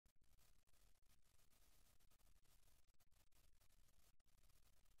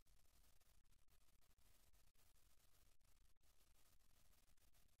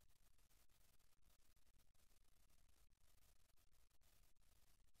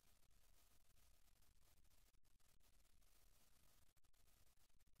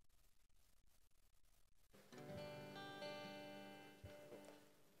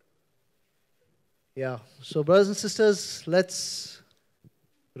Yeah. So, brothers and sisters, let's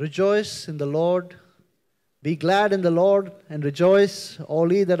rejoice in the Lord. Be glad in the Lord and rejoice,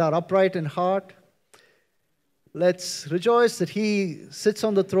 all ye that are upright in heart. Let's rejoice that He sits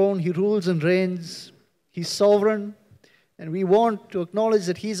on the throne, He rules and reigns, He's sovereign, and we want to acknowledge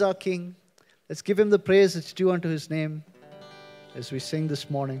that He's our King. Let's give Him the praise that's due unto His name as we sing this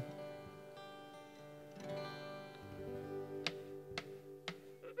morning.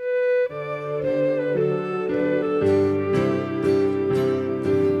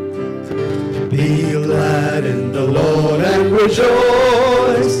 Be glad in the Lord and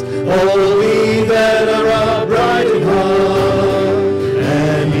rejoice, all ye that are upright in heart,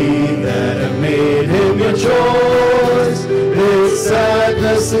 and ye that have made Him your choice. Let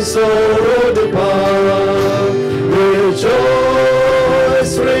sadness and sorrow depart.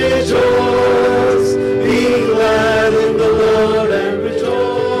 Rejoice, rejoice, be glad in the Lord and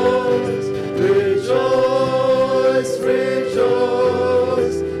rejoice. Rejoice,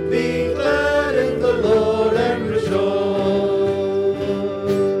 rejoice, be glad in the Lord and rejoice.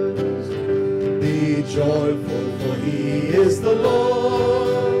 Be joyful, for He is the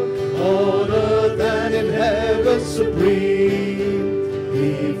Lord, on earth and in heaven supreme.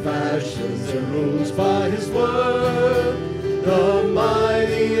 He fashions and rules by His word, the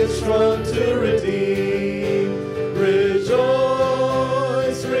mighty and strong to redeem.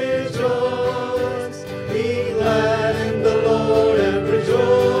 Rejoice, rejoice, be glad in the Lord and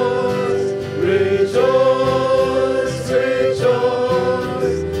rejoice. Rejoice,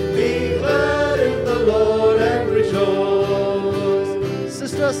 rejoice, be glad in the Lord and rejoice.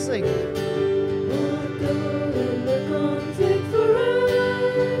 Sisters, sing.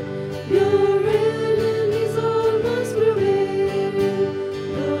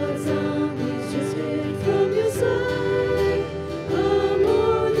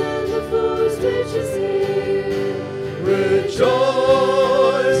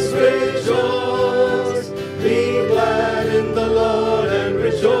 Rejoice, rejoice, be glad in the Lord and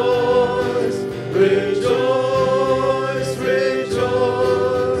rejoice. Rejoice,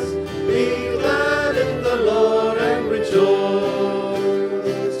 rejoice, be glad in the Lord and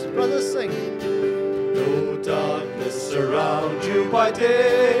rejoice. Brothers, sing. No darkness surround you by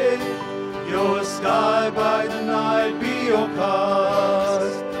day, your sky by the night be your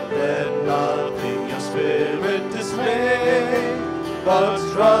cast. Let nothing your spirit dismay, but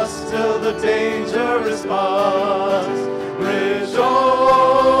trust till the danger is past.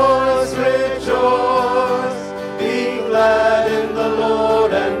 Rejoice, rejoice, be glad in the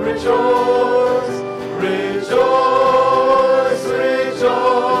Lord and rejoice. Rejoice,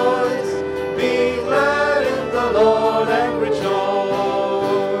 rejoice, be glad in the Lord and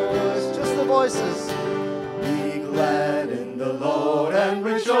rejoice. Just the voices. Be glad in the Lord and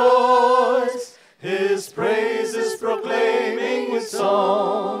rejoice. His praises proclaiming with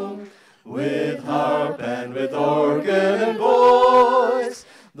song, with harp and with organ and voice,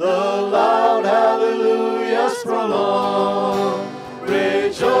 the loud hallelujahs prolong.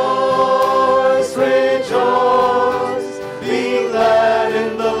 Rejoice, rejoice, be glad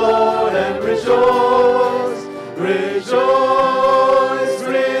in the Lord and rejoice. Rejoice,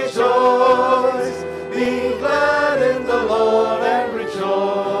 rejoice, be glad in the Lord and rejoice.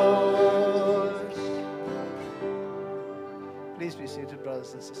 Please be seated,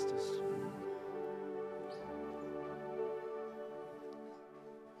 brothers and sisters.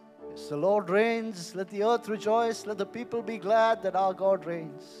 Yes, the Lord reigns. Let the earth rejoice. Let the people be glad that our God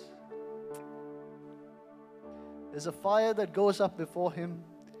reigns. There's a fire that goes up before Him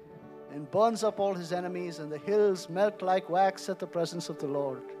and burns up all His enemies, and the hills melt like wax at the presence of the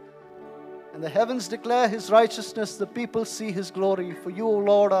Lord. And the heavens declare His righteousness, the people see His glory. For you, O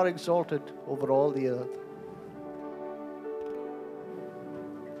Lord, are exalted over all the earth.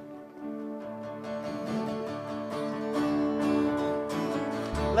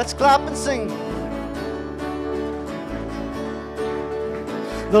 Let's clap and sing.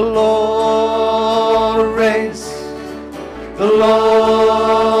 The Lord reigns. The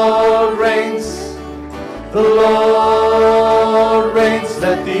Lord reigns. The Lord reigns.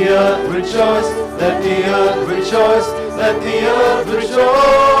 Let the earth rejoice. Let the earth rejoice. Let the earth rejoice.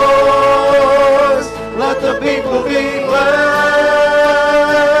 Let the people be glad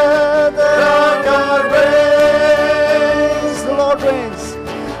that our God reigns. The Lord reigns.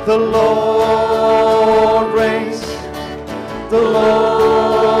 The Lord reigns. The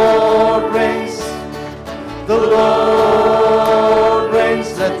Lord reigns. The Lord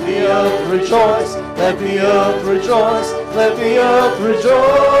reigns. Let the earth rejoice. Let the earth rejoice. Let the earth rejoice.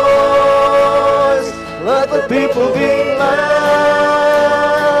 Let the people be glad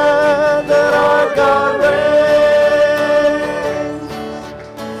that our God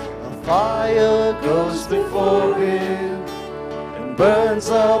fire goes before him and burns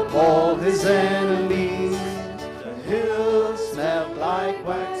up all his enemies. The hills melt like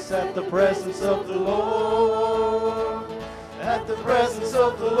wax at the presence of the Lord. At the presence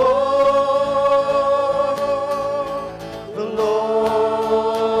of the Lord. The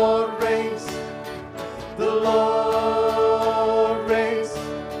Lord reigns. The Lord reigns.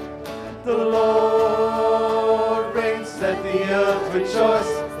 The Lord reigns. Let the earth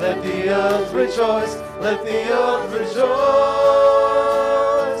rejoice. Let the earth rejoice. Let the earth rejoice.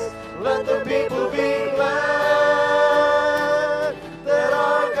 Let the people be glad that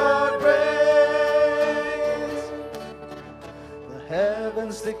our God reigns. The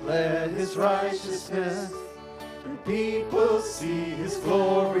heavens declare his righteousness, and people see his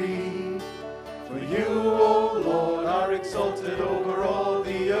glory. For you, O Lord, are exalted over all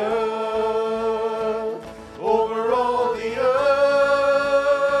the earth, over all the earth.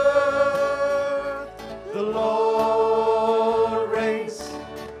 The Lord reigns,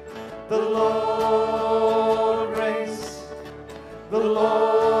 the Lord reigns, the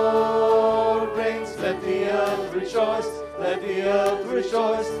Lord reigns. Let the earth rejoice, let the earth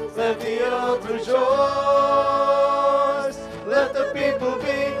rejoice, let the earth rejoice. Let the people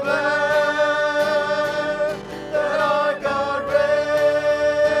be glad that our God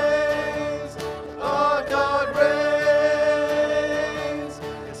reigns. Our God reigns.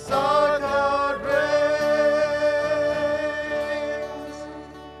 Yes, our God reigns.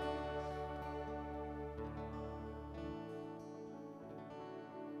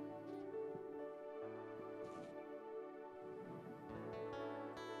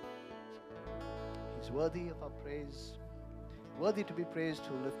 He's worthy of our praise, worthy to be praised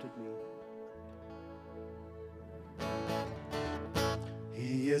who lifted me.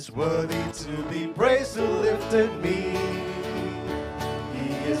 He is worthy to be praised who lifted me.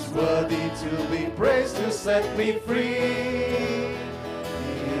 He is worthy to be praised who set me free.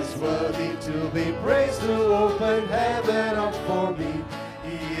 He is worthy to be praised who opened heaven up for me.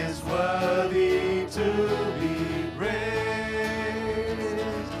 He is worthy to be praised.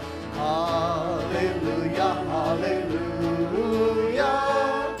 Hallelujah, hallelujah,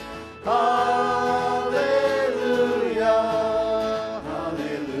 hallelujah,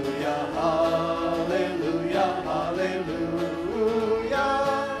 hallelujah, hallelujah, hallelujah,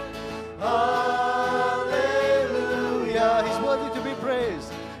 hallelujah. He's worthy to be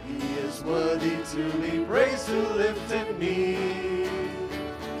praised. He is worthy to be praised who lifted me.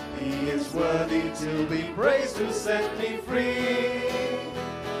 He is worthy to be praised who set me free.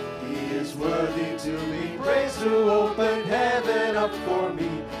 He is worthy to be praised who opened heaven up for me.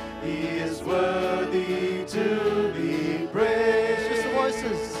 He is worthy to be praised. Just the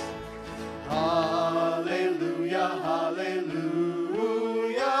voices. Hallelujah,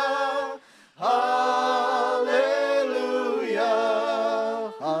 hallelujah, hallelujah,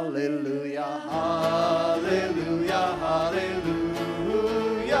 hallelujah, hallelujah,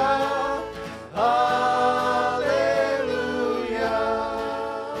 hallelujah, hallelujah.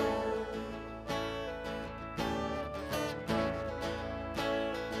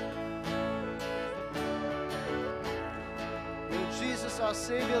 Hail Jesus, our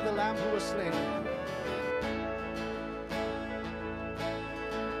Savior, the Lamb who was slain.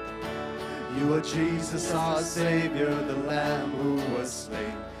 You are Jesus, our Savior, the Lamb who was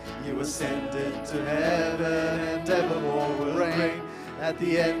slain. You ascended to heaven and evermore will reign. At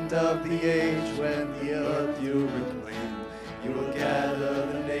the end of the age, when the earth you reclaim, you will gather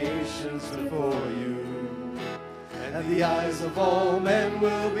the nations before you. And the eyes of all men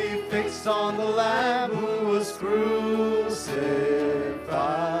will be fixed on the Lamb who was crucified.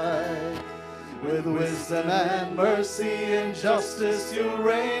 With wisdom and mercy and justice you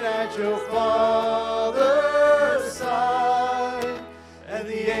reign at your Father's side. And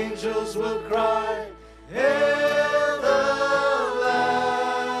the angels will cry, Hail the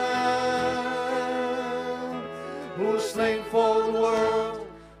Lamb, who's slain for the world,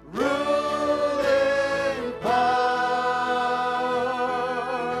 ruling power.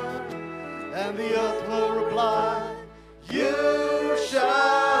 And the earth will reply, You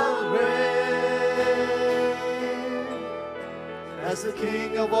shall reign as the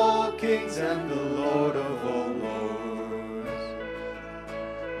King of all kings and the Lord of all lords.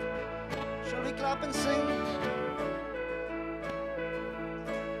 Shall we clap and sing?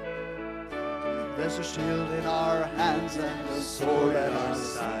 There's a shield in our hands and a sword at our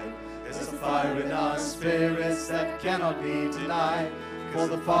side. There's a fire in our spirits that cannot be denied. For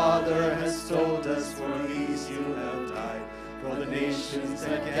the Father has told us, for these you have died. For the nations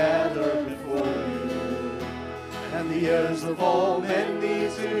that gather before you. And the ears of all men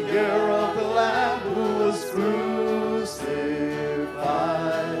need to hear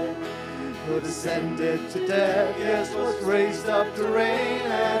descended to death, yes, was raised up to reign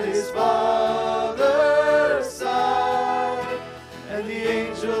at his Father's side. And the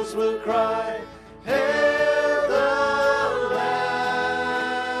angels will cry, Hail the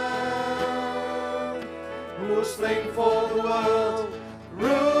Lamb, who was slain for the world,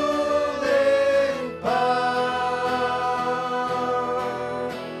 ruling power.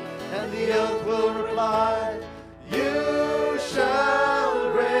 And the earth will reply, You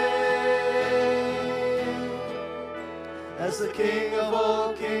shall reign as the King of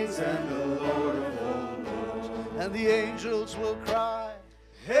all kings and the Lord of all lords. And the angels will cry,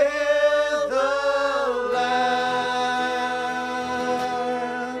 Hail the Lamb,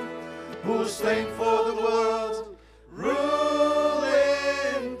 who was slain for the world,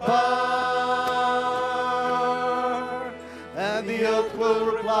 ruling power. And the earth will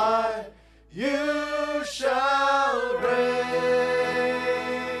reply, You shall reign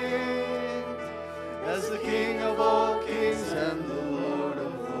as the King of all kings and the Lord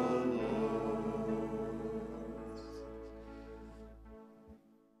of all lords.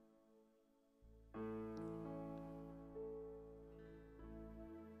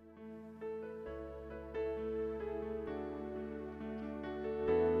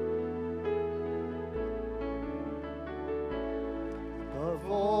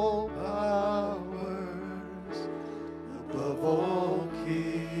 Above all powers, above all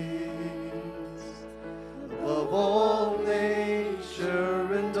kings, above all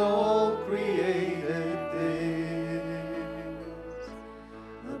nature and all created things,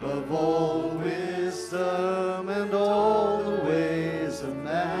 above all wisdom and all the ways of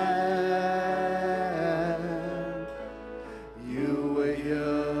man, you were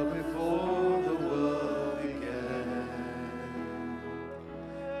here before the world began.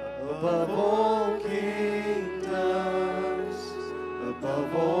 Above all kingdoms,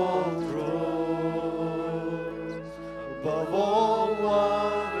 above all thrones, above all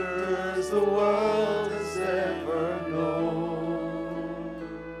wonders the world has ever known,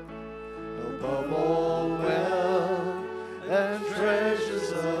 above all wealth and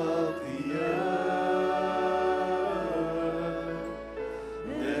treasures of the earth,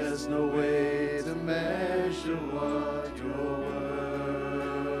 there's no way to measure what you're worth.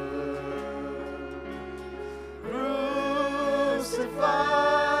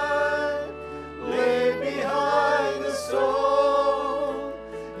 Crucified, laid behind the stone,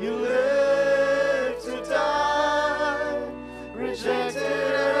 you lived to die, rejected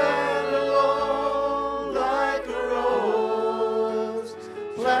and alone, like a rose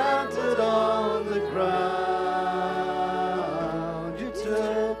planted on the ground. You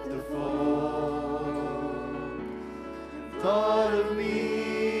took the fall, thought of me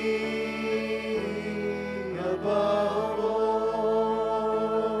above all.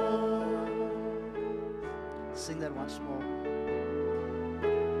 Sing that once more.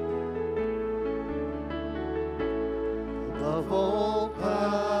 Above all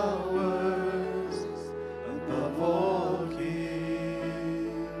powers, above all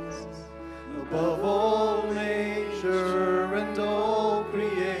kings, above all nature and all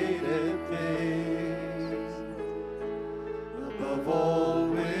created things, above all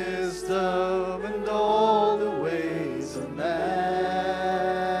wisdom and all the ways of man,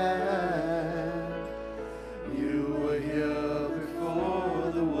 you were here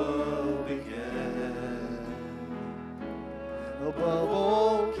before the world began. Above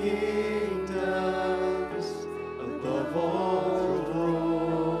all kingdoms, above all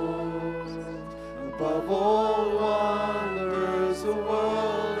thrones, above all wonders the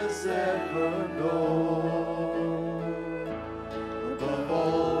world has ever known, above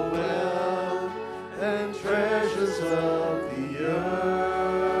all wealth and treasures of the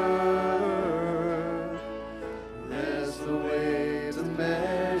earth, there's no way to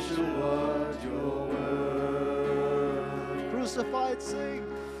measure what you're worth. Crucified, sing.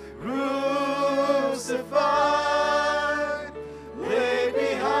 Crucified, laid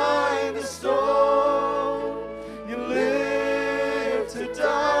behind the stone, you lived to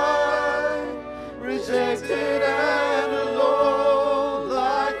die, rejected and alone,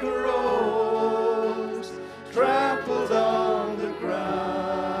 like a rose trampled on the ground.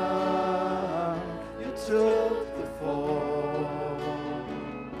 You took the fall,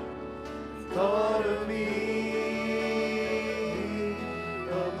 thought of me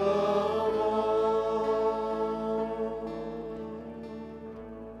above all.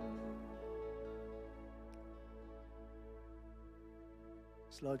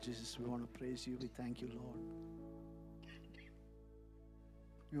 Lord Jesus, we want to praise you. We thank you, Lord.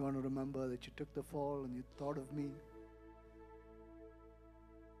 We want to remember that you took the fall and you thought of me.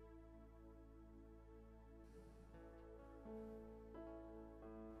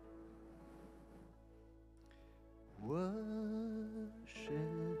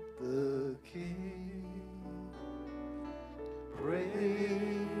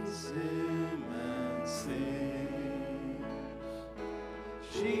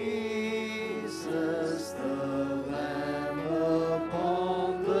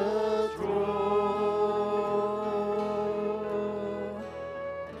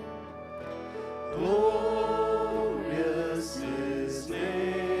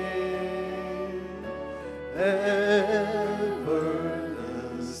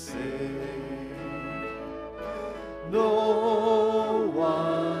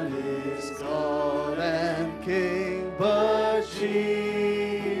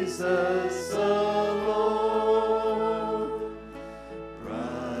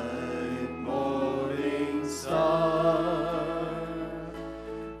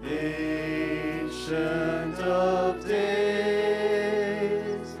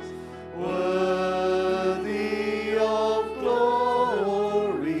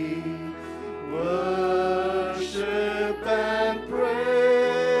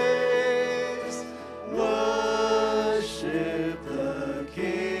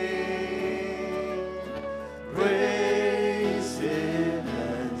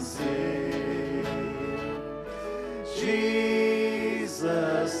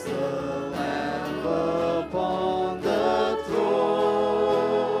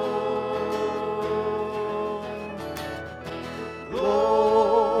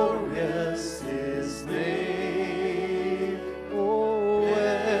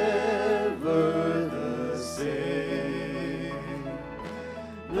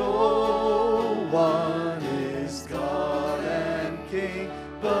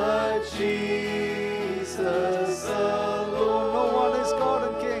 but Jesus alone. No one is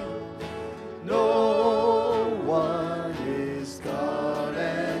God and King. No one is God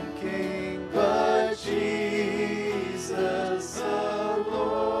and King, but Jesus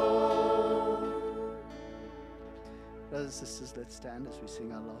alone. Brothers and sisters, let's stand as we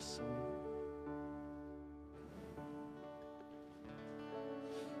sing our last song.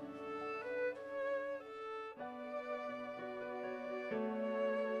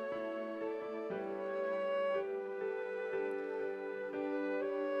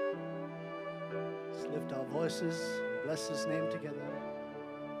 Let's lift our voices, bless His name together.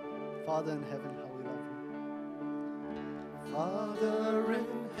 Father in heaven, how we love you. Father in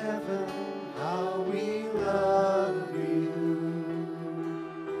heaven, how we love you.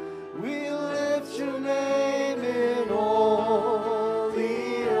 We lift your name in all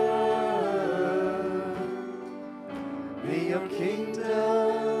the earth. May your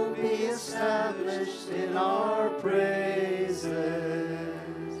kingdom be established in our praises.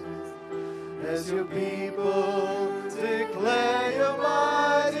 As your people declare your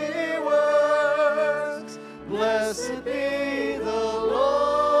mighty works, blessed be the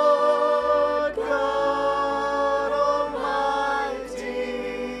Lord God Almighty,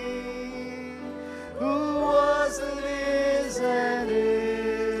 who was and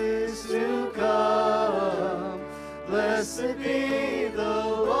is to come. Blessed be the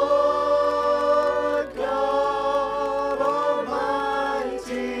Lord God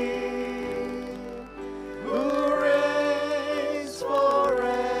Almighty, who reigns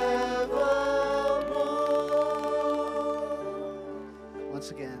forevermore.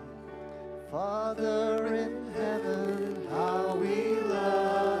 Once again. Father in heaven, how we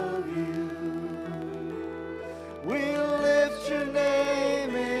love you. We lift your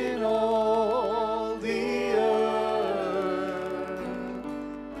name in all the earth.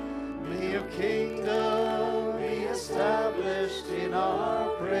 May your kingdom be established in our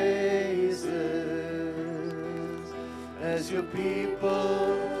praises. As your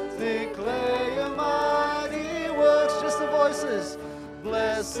people declare your mighty works, Just the voices.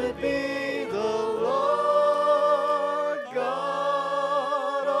 blessed be the Lord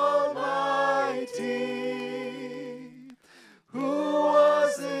God Almighty, who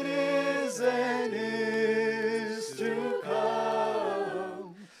was and is to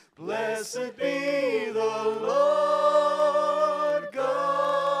come. Blessed be the Lord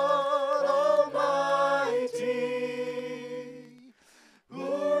God Almighty,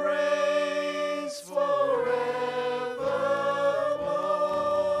 who reigns forevermore.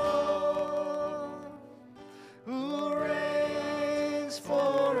 Who reigns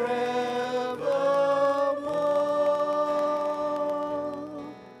forevermore.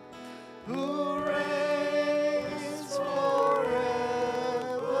 Who reigns forevermore.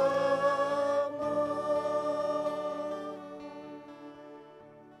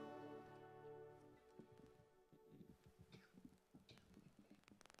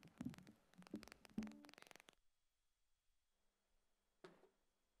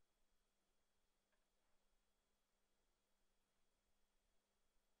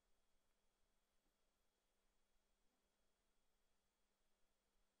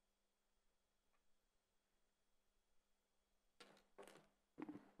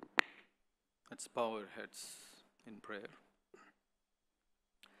 Let's bow our heads in prayer.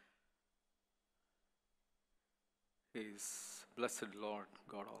 He is blessed Lord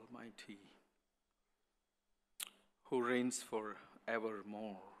God Almighty, who reigns for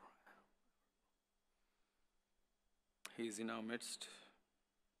evermore. He is in our midst.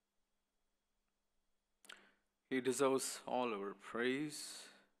 He deserves all our praise,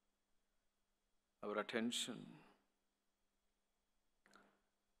 our attention.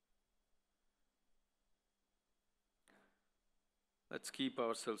 Let's keep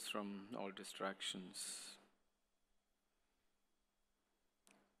ourselves from all distractions.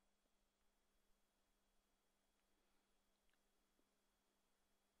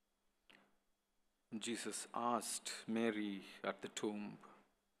 Jesus asked Mary at the tomb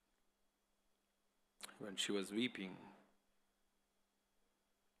when she was weeping,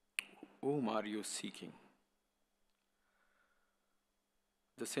 "Whom are you seeking?"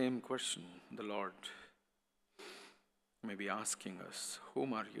 The same question the Lord may be asking us,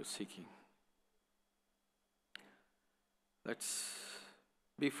 whom are you seeking? Let's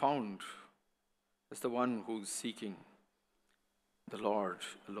be found as the one who's seeking the Lord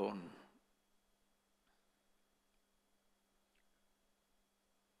alone.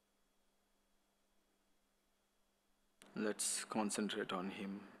 Let's concentrate on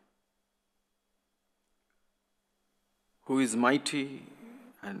Him, who is mighty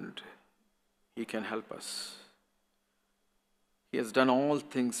and He can help us. He has done all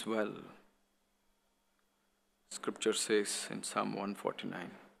things well. Scripture says in Psalm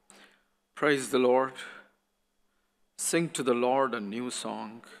 149, praise the Lord, sing to the Lord a new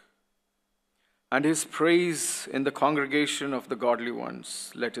song, and His praise in the congregation of the godly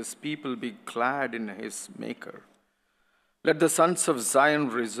ones. Let His people be glad in His Maker. Let the sons of Zion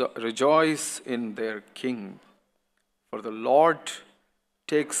rejoice in their King. For the Lord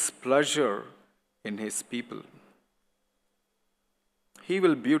takes pleasure in His people. He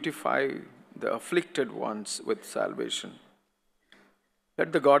will beautify the afflicted ones with salvation.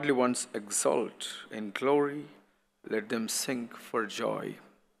 Let the godly ones exult in glory. Let them sing for joy.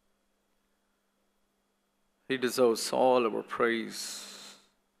 He deserves all our praise.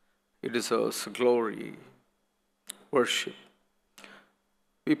 He deserves glory, worship.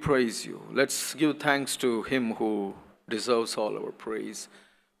 We praise You. Let's give thanks to Him who deserves all our praise.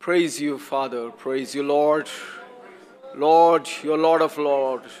 Praise You, Father. Praise You, Lord. Lord, You're Lord of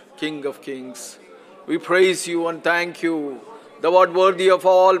Lords, King of Kings. We praise You and thank You, Thou art worthy of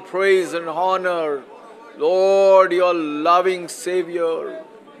all praise and honor. Lord, You're loving Savior.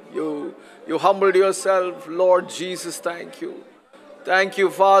 You humbled Yourself. Lord Jesus, thank You. Thank You,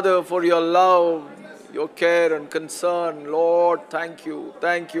 Father, for Your love, Your care and concern. Lord, thank You.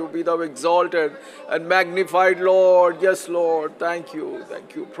 Thank You. Be Thou exalted and magnified, Lord. Yes, Lord. Thank You.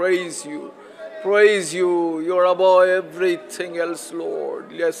 Thank You. Praise You. Praise You. You're above everything else,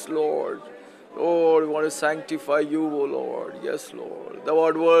 Lord. Yes, Lord. Lord, we want to sanctify You, O Lord. Yes, Lord. Thou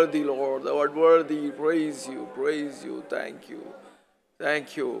art worthy, Lord. Thou art worthy. Praise You. Praise You. Thank You.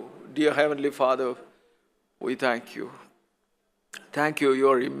 Thank You. Dear Heavenly Father, we thank You. Thank You. You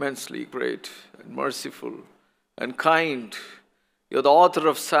are immensely great and merciful and kind. You're the author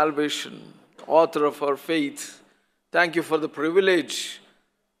of salvation, author of our faith. Thank You for the privilege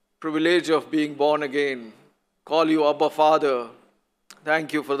of being born again. Call You Abba Father.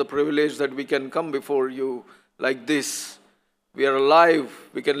 Thank You for the privilege that we can come before You like this. We are alive.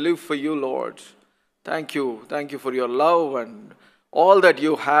 We can live for You, Lord. Thank You. Thank You for Your love and all that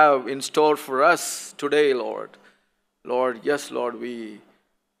You have in store for us today, Lord. Lord, yes, Lord, we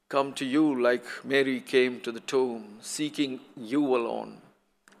come to You like Mary came to the tomb, seeking You alone.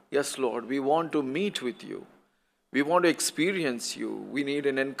 Yes, Lord, we want to meet with You. We want to experience You. We need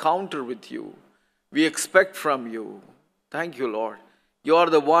an encounter with You. We expect from You. Thank You, Lord. You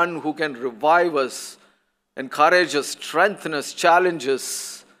are the one who can revive us, encourage us, strengthen us, challenge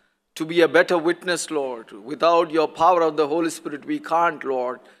us to be a better witness, Lord. Without Your power of the Holy Spirit, we can't,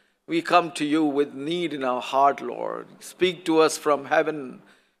 Lord. We come to You with need in our heart, Lord. Speak to us from heaven.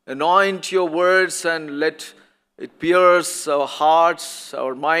 Anoint Your words and let it pierce our hearts,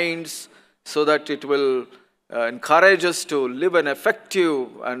 our minds, so that it will encourage us to live an effective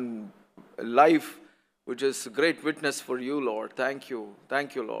and life which is a great witness for You, Lord. Thank You.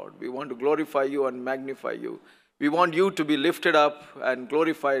 Thank You, Lord. We want to glorify You and magnify You. We want You to be lifted up and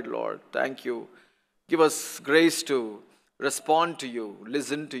glorified, Lord. Thank You. Give us grace to respond to You,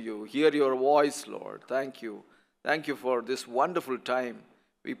 listen to You, hear Your voice, Lord. Thank You. Thank You for this wonderful time.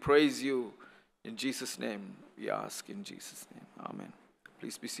 We praise You. In Jesus' name, we ask in Jesus' name. Amen.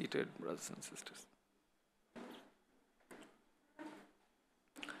 Please be seated, brothers and sisters.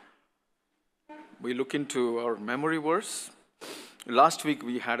 We look into our memory verse. Last week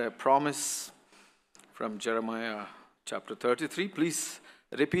we had a promise from Jeremiah chapter 33. Please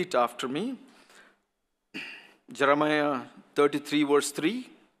repeat after me. Jeremiah 33 verse 3.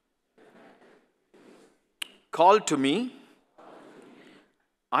 Call to me,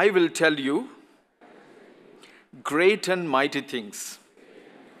 I will tell you great and mighty things.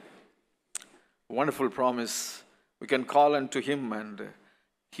 Wonderful promise. We can call unto Him and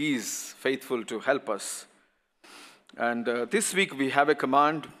He is faithful to help us. And this week we have a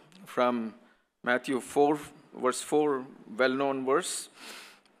command from Matthew 4 verse 4, well-known verse.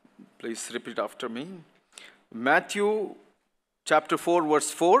 Please repeat after me. Matthew chapter 4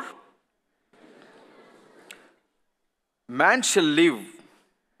 verse 4. Man shall live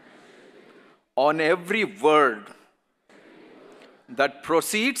on every word that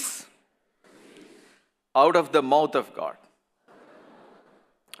proceeds out of the mouth of God.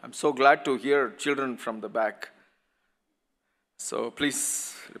 I'm so glad to hear children from the back. So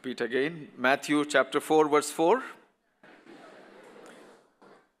please repeat again. Matthew chapter 4 verse 4.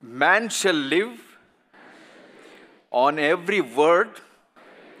 Man shall live on every word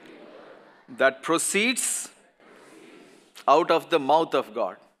that proceeds out of the mouth of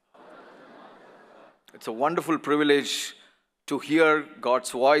God. It's a wonderful privilege to hear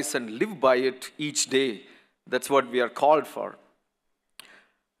God's voice and live by it each day. That's what we are called for.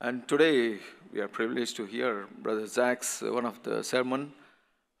 And today we are privileged to hear Brother Zac's one of the sermon.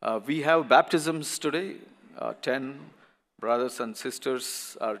 We have baptisms today. 10 brothers and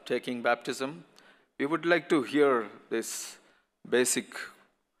sisters are taking baptism. We would like to hear this basic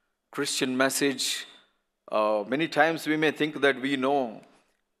Christian message. Many times we may think that we know,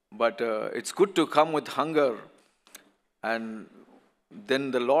 but it's good to come with hunger, and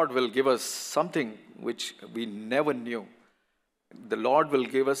then the Lord will give us something which we never knew. The Lord will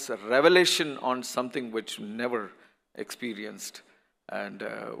give us a revelation on something which we never experienced. And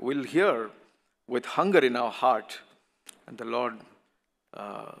we'll hear with hunger in our heart, and the Lord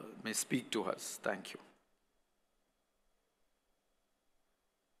may speak to us. Thank you.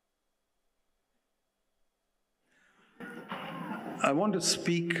 I want to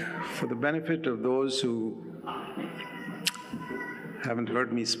speak for the benefit of those who haven't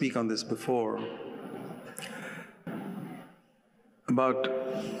heard me speak on this before about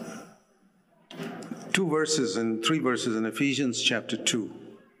three verses in Ephesians chapter 2.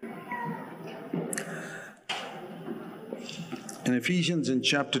 In Ephesians in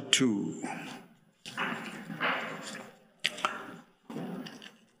chapter 2,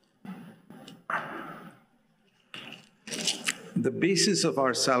 the basis of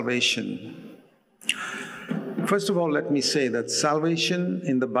our salvation. First of all, let me say that salvation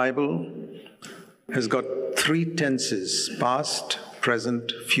in the Bible has got three tenses: past,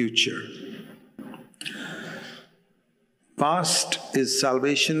 present, future. Past is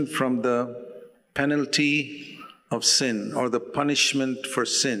salvation from the penalty of sin or the punishment for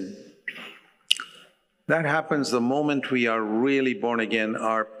sin. That happens the moment we are really born again.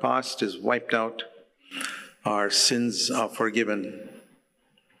 Our past is wiped out. Our sins are forgiven.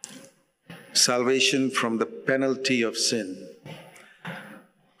 Salvation from the penalty of sin.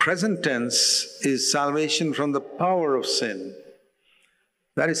 Present tense is salvation from the power of sin.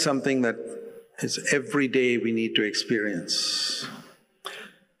 That is something that is every day we need to experience.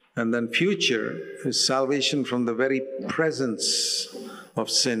 And then future is salvation from the very presence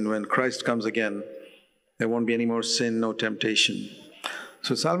of sin. When Christ comes again, there won't be any more sin, no temptation.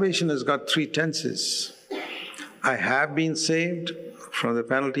 So salvation has got three tenses. I have been saved from the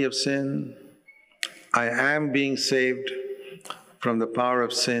penalty of sin. I am being saved from the power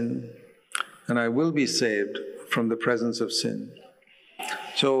of sin. And I will be saved from the presence of sin.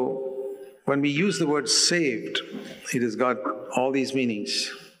 So when we use the word saved, it has got all these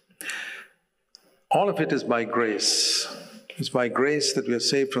meanings. All of it is by grace. It's by grace that we are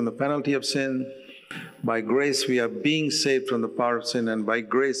saved from the penalty of sin. By grace we are being saved from the power of sin. And by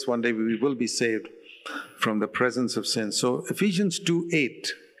grace one day we will be saved from the presence of sin. So Ephesians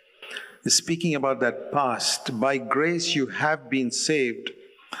 2:8 is speaking about that past. By grace you have been saved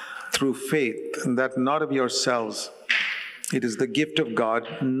through faith, and that not of yourselves. It is the gift of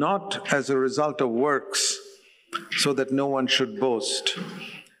God, not as a result of works, so that no one should boast.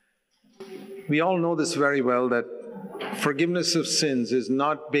 We all know this very well, that forgiveness of sins is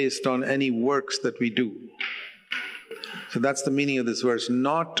not based on any works that we do. So that's the meaning of this verse,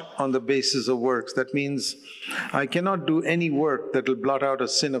 not on the basis of works. That means I cannot do any work that will blot out a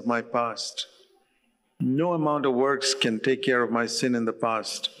sin of my past. No amount of works can take care of my sin in the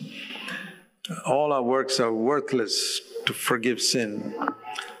past. All our works are worthless to forgive sin.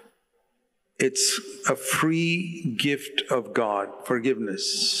 It's a free gift of God,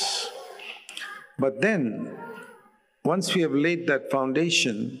 forgiveness. But then, once we have laid that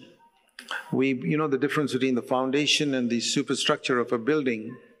foundation, you know the difference between the foundation and the superstructure of a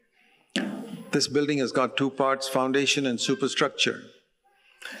building. This building has got two parts, foundation and superstructure.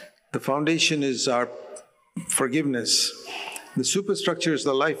 The foundation is our forgiveness. The superstructure is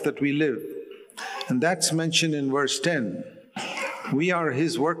the life that we live. And that's mentioned in verse 10. We are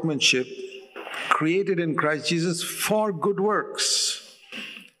His workmanship, created in Christ Jesus for good works,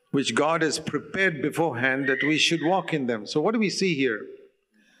 which God has prepared beforehand that we should walk in them. So what do we see here?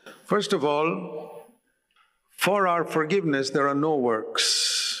 First of all, for our forgiveness, there are no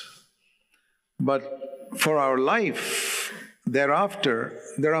works. But for our life thereafter,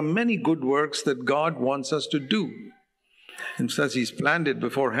 there are many good works that God wants us to do. And says He's planned it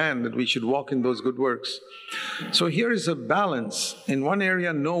beforehand that we should walk in those good works. So here is a balance. In one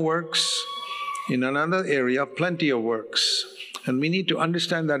area, no works. In another area, plenty of works. And we need to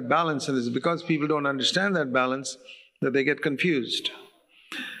understand that balance. And it's because people don't understand that balance that they get confused.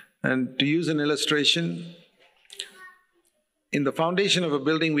 And to use an illustration, in the foundation of a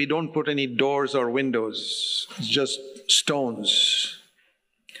building, we don't put any doors or windows. It's just stones.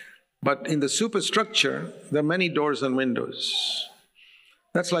 But in the superstructure, there are many doors and windows.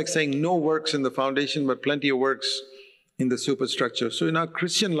 That's like saying no works in the foundation, but plenty of works in the superstructure. So in our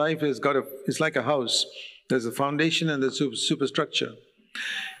Christian life, it's like a house. There's a foundation and the superstructure.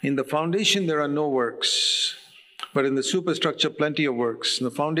 In the foundation, there are no works. But in the superstructure, plenty of works. In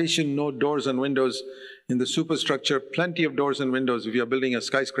the foundation, no doors and windows. In the superstructure, plenty of doors and windows if you're building a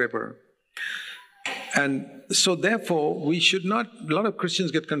skyscraper. And so therefore, we should not, a lot of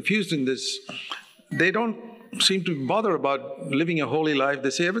Christians get confused in this. They don't seem to bother about living a holy life. They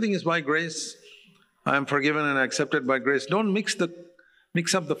say, everything is by grace. I am forgiven and accepted by grace. Don't mix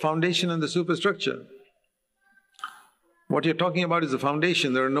up the foundation and the superstructure. What you're talking about is the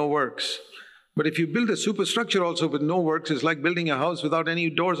foundation. There are no works. But if you build a superstructure also with no works, it's like building a house without any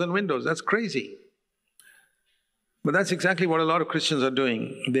doors and windows. That's crazy. But that's exactly what a lot of Christians are doing.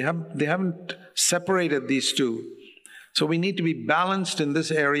 They haven't separated these two. So we need to be balanced in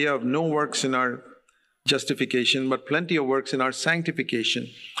this area of no works in our justification, but plenty of works in our sanctification.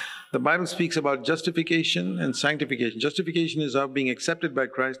 The Bible speaks about justification and sanctification. Justification is our being accepted by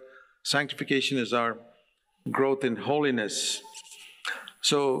Christ. Sanctification is our growth in holiness.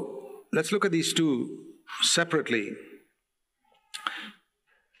 So let's look at these two separately.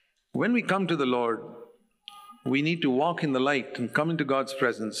 When we come to the Lord, we need to walk in the light and come into God's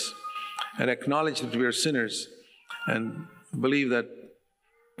presence and acknowledge that we are sinners and believe that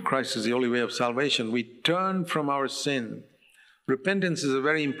Christ is the only way of salvation. We turn from our sin. Repentance is a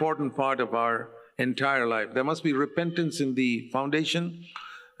very important part of our entire life. There must be repentance in the foundation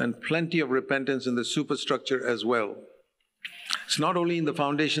and plenty of repentance in the superstructure as well. It's not only in the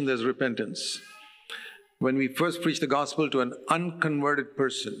foundation there's repentance. When we first preach the gospel to an unconverted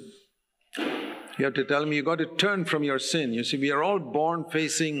person, you have to tell him, you've got to turn from your sin. You see, we are all born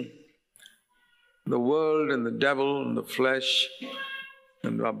facing the world and the devil and the flesh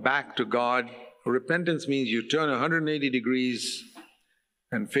and our back to God. Repentance means you turn 180 degrees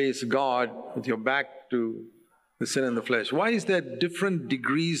and face God with your back to the sin and the flesh. Why is there different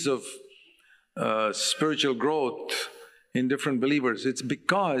degrees of spiritual growth in different believers? It's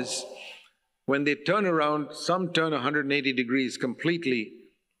because when they turn around, some turn 180 degrees completely,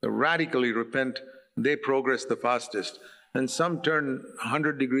 radically repent, they progress the fastest. And some turn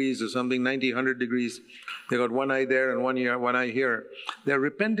 100 degrees or something, 90, 100 degrees. They got one eye there and one eye here. Their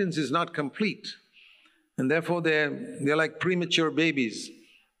repentance is not complete. And therefore they're like premature babies,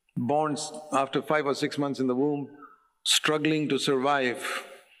 born after 5 or 6 months in the womb, struggling to survive.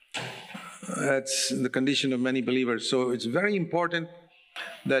 That's the condition of many believers. So it's very important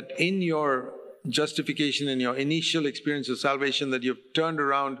that in your justification, in your initial experience of salvation, that you've turned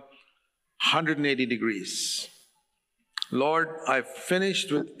around 180 degrees. Lord, I've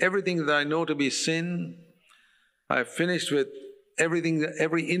finished with everything that I know to be sin. I've finished with everything,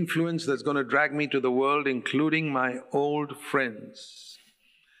 every influence that's going to drag me to the world, including my old friends.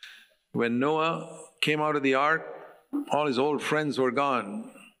 When Noah came out of the ark, all his old friends were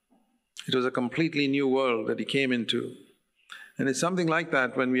gone. It was a completely new world that he came into. And it's something like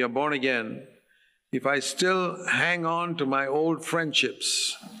that when we are born again. If I still hang on to my old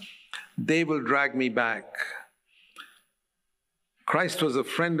friendships, they will drag me back. Christ was a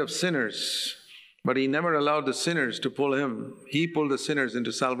friend of sinners, but he never allowed the sinners to pull him. He pulled the sinners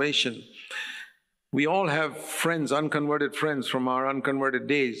into salvation. We all have friends, unconverted friends from our unconverted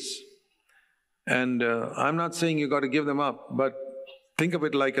days. And I'm not saying you got to give them up, but think of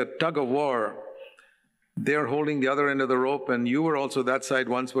it like a tug of war. They're holding the other end of the rope, and you were also that side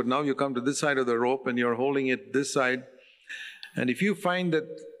once, but now you come to this side of the rope and you're holding it this side. And if you find that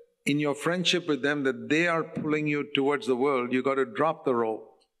in your friendship with them that they are pulling you towards the world, you got to drop the rope,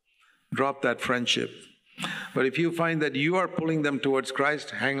 drop that friendship. But if you find that you are pulling them towards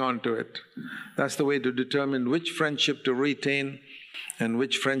Christ, hang on to it. That's the way to determine which friendship to retain and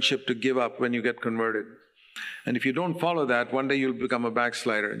which friendship to give up when you get converted. And if you don't follow that, one day you'll become a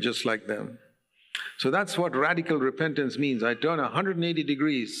backslider, just like them. So that's what radical repentance means. I turn 180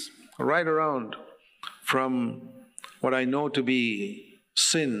 degrees right around from what I know to be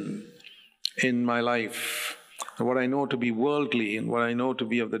sin in my life, and what I know to be worldly, and what I know to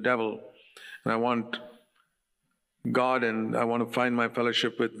be of the devil. And I want God, and I want to find my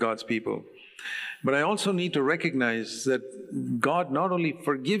fellowship with God's people. But I also need to recognize that God not only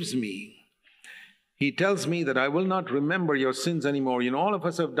forgives me, He tells me that I will not remember your sins anymore. You know, all of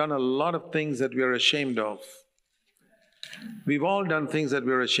us have done a lot of things that we are ashamed of. We've all done things that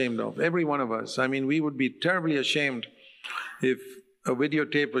we're ashamed of, every one of us. I mean, we would be terribly ashamed if a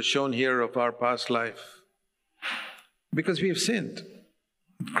videotape was shown here of our past life, because we have sinned.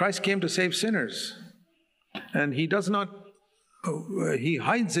 Christ came to save sinners, and He does not, He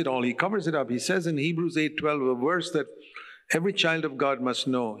hides it all, He covers it up. He says in Hebrews 8:12, a verse that every child of God must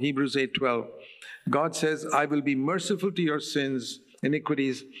know, Hebrews 8:12, God says, I will be merciful to your sins,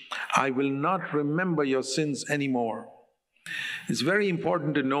 iniquities. I will not remember your sins anymore. It's very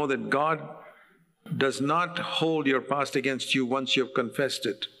important to know that God does not hold your past against you once you have confessed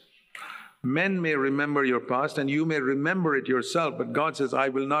it. Men may remember your past and you may remember it yourself, but God says, I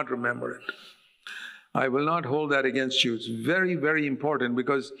will not remember it. I will not hold that against you. It's very, very important,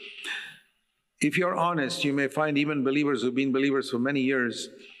 because if you're honest, you may find even believers who've been believers for many years,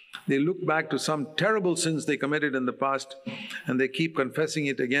 they look back to some terrible sins they committed in the past and they keep confessing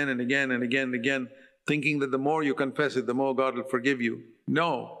it again and again and again and again, thinking that the more you confess it, the more God will forgive you.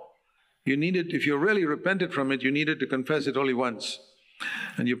 No. You needed, if you really repented from it, you needed to confess it only once.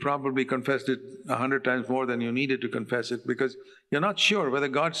 And you probably confessed it 100 times more than you needed to confess it, because you're not sure whether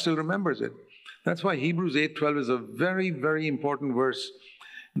God still remembers it. That's why Hebrews 8:12 is a very, very important verse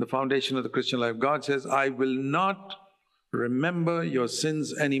in the foundation of the Christian life. God says, I will not remember your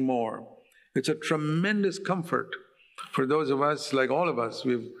sins anymore. It's a tremendous comfort for those of us, like all of us.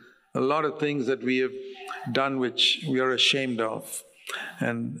 We have a lot of things that we have done which we are ashamed of.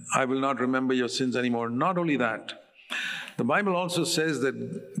 And I will not remember your sins anymore. Not only that, the Bible also says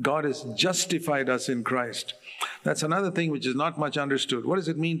that God has justified us in Christ. That's another thing which is not much understood. What does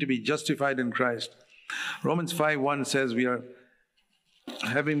it mean to be justified in Christ? Romans 5:1 says we are,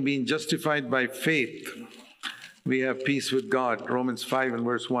 having been justified by faith, we have peace with God. Romans 5 and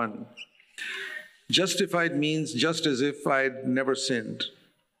verse 1. Justified means just as if I had never sinned.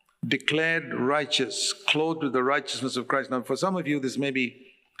 Declared righteous, clothed with the righteousness of Christ. Now, for some of you, this may be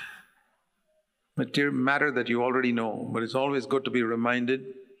matter that you already know, but it's always good to be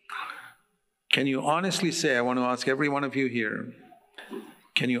reminded. Can you honestly say, I want to ask every one of you here,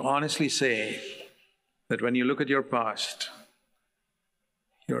 can you honestly say that when you look at your past,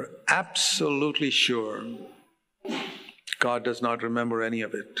 you're absolutely sure God does not remember any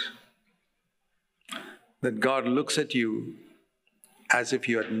of it? That God looks at you as if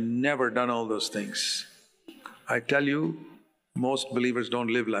you had never done all those things. I tell you, most believers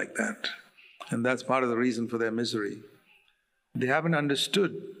don't live like that. And that's part of the reason for their misery. They haven't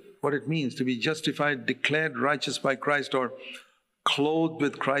understood what it means to be justified, declared righteous by Christ, or clothed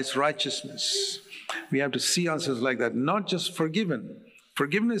with Christ's righteousness. We have to see ourselves like that, not just forgiven.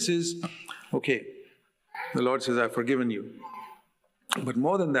 Forgiveness is, okay, the Lord says, I've forgiven you. But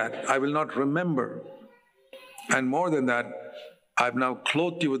more than that, I will not remember. And more than that, I've now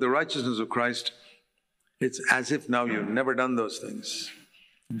clothed you with the righteousness of Christ. It's as if now you've never done those things.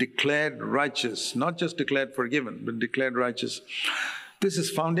 Declared righteous, not just declared forgiven, but declared righteous. This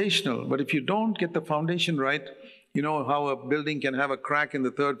is foundational, but if you don't get the foundation right, you know how a building can have a crack in the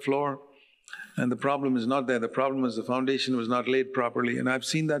third floor, and the problem is not there. The problem is the foundation was not laid properly. And I've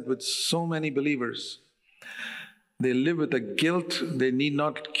seen that with so many believers. They live with a guilt they need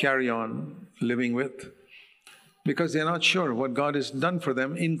not carry on living with, because they're not sure what God has done for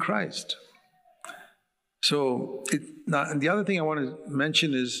them in Christ. So, now, the other thing I want to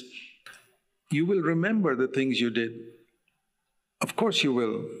mention is, you will remember the things you did. Of course you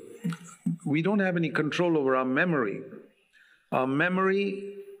will. We don't have any control over our memory. Our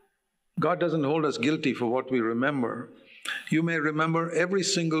memory, God doesn't hold us guilty for what we remember. You may remember every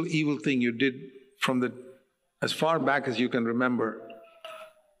single evil thing you did from as far back as you can remember.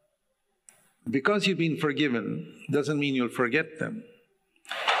 Because you've been forgiven doesn't mean you'll forget them.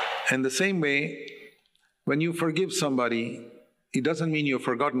 And the same way, when you forgive somebody, it doesn't mean you've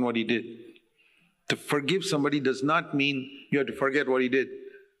forgotten what he did. To forgive somebody does not mean you have to forget what he did.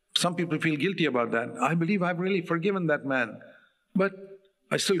 Some people feel guilty about that. I believe I've really forgiven that man, but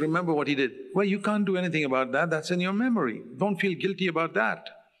I still remember what he did. Well, you can't do anything about that. That's in your memory. Don't feel guilty about that.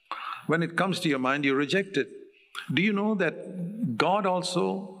 When it comes to your mind, you reject it. Do you know that God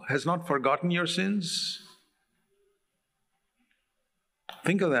also has not forgotten your sins?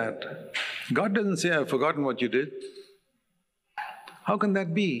 Think of that. God doesn't say, I've forgotten what you did. How can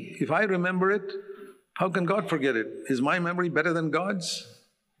that be? If I remember it, how can God forget it? Is my memory better than God's?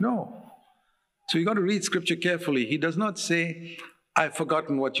 No. So you got to read Scripture carefully. He does not say, I've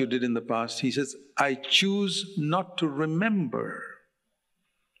forgotten what you did in the past. He says, I choose not to remember.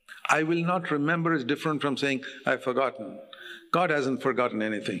 I will not remember is different from saying, I've forgotten. God hasn't forgotten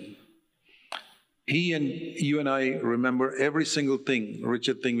anything. He and you and I remember every single thing,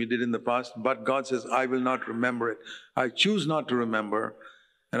 wretched thing we did in the past, but God says, I will not remember it. I choose not to remember.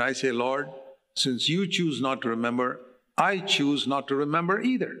 And I say, Lord, since you choose not to remember, I choose not to remember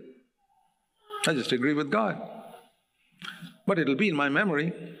either. I just agree with God. But it'll be in my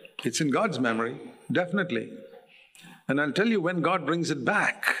memory. It's in God's memory, definitely. And I'll tell you when God brings it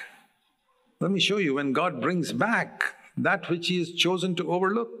back. Let me show you when God brings back that which He has chosen to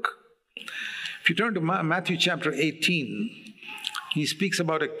overlook. If you turn to Matthew chapter 18, he speaks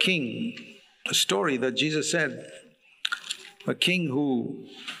about a king, a story that Jesus said, a king who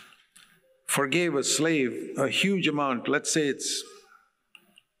forgave a slave a huge amount. Let's say it's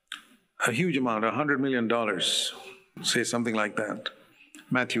a huge amount, $100 million. Say something like that.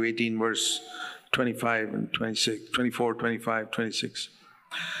 Matthew 18, verse 25 and 26, 24, 25, 26.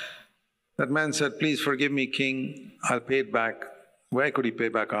 That man said, please forgive me, king. I'll pay it back. Where could he pay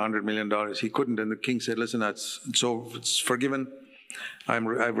back $100 million? He couldn't. And the king said, listen, it's forgiven. I've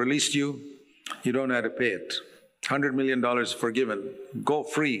released you. You don't have to pay it. $100 million forgiven. Go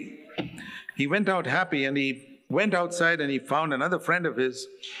free. He went out happy, and he went outside and he found another friend of his,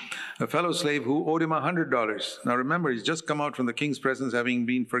 a fellow slave who owed him $100. Now remember, he's just come out from the king's presence having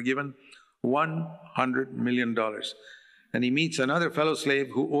been forgiven $100 million. And he meets another fellow slave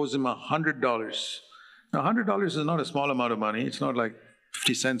who owes him $100. Now $100 is not a small amount of money. It's not like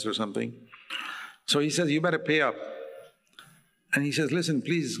 50 cents or something. So he says, you better pay up. And he says, listen,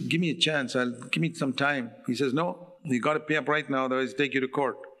 please give me a chance. Give me some time. He says, no, you got to pay up right now, otherwise take you to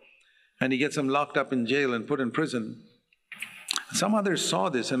court. And he gets him locked up in jail and put in prison. Some others saw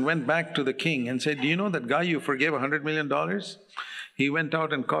this and went back to the king and said, do you know that guy you forgave $100 million? He went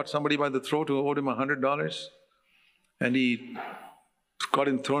out and caught somebody by the throat who owed him $100. And he got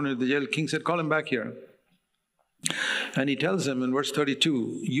him thrown into the jail. The king said, call him back here. And he tells him in verse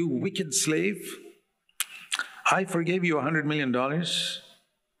 32, you wicked slave, I forgave you $100 million.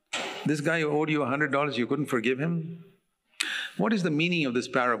 This guy who owed you $100, you couldn't forgive him? What is the meaning of this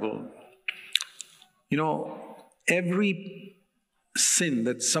parable? You know, every sin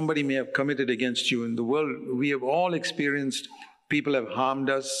that somebody may have committed against you in the world, we have all experienced. People have harmed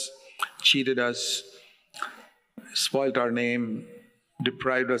us, cheated us, spoilt our name,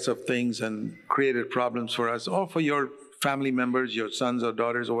 deprived us of things and created problems for us, or for your family members, your sons or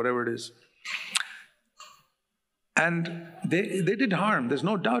daughters or whatever it is. And they did harm. There's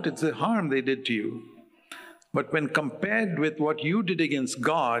no doubt it's the harm they did to you. But when compared with what you did against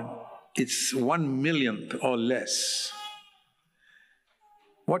God, it's 1/1,000,000th or less.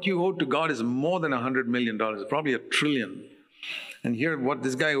 What you owe to God is more than $100 million, probably $1 trillion. And here, what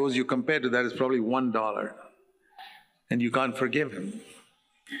this guy owes you compared to that is probably $1. And you can't forgive him.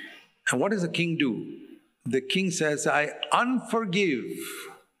 And what does the king do? The king says, I unforgive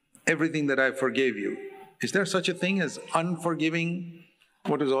everything that I forgave you. Is there such a thing as unforgiving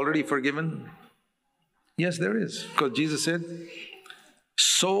what is already forgiven? Yes, there is. Because Jesus said,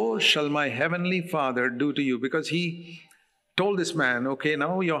 so shall my heavenly Father do to you. Because he told this man, okay,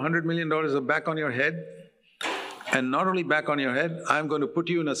 now your $100 million are back on your head. And not only back on your head, I'm going to put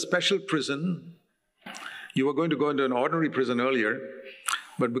you in a special prison. You were going to go into an ordinary prison earlier.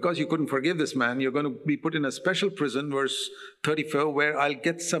 But because you couldn't forgive this man, you're going to be put in a special prison, verse 34, where I'll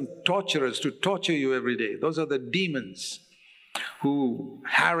get some torturers to torture you every day. Those are the demons who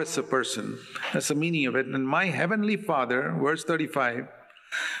harass a person. That's the meaning of it. And my heavenly Father, verse 35,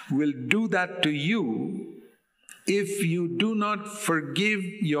 will do that to you if you do not forgive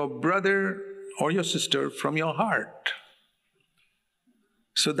your brother or your sister from your heart.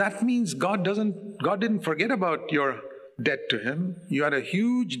 So that means God didn't forget about your debt to him. You had a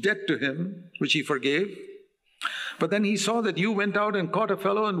huge debt to him, which he forgave. But then he saw that you went out and caught a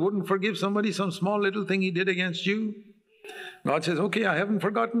fellow and wouldn't forgive somebody, some small little thing he did against you. God says, okay, I haven't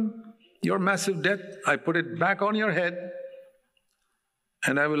forgotten your massive debt. I put it back on your head.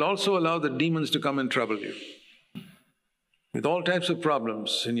 And I will also allow the demons to come and trouble you with all types of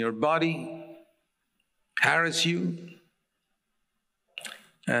problems in your body, harass you.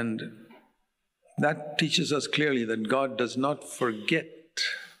 And that teaches us clearly that God does not forget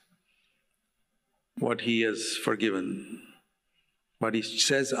what he has forgiven. But he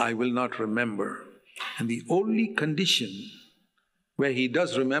says, I will not remember. And the only condition where he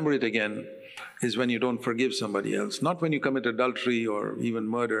does remember it again is when you don't forgive somebody else. Not when you commit adultery or even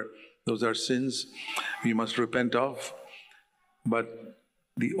murder. Those are sins we must repent of. But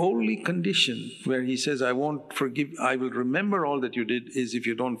the only condition where he says, I won't forgive, I will remember all that you did, is if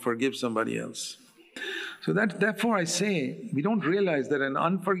you don't forgive somebody else. So therefore I say, we don't realize that an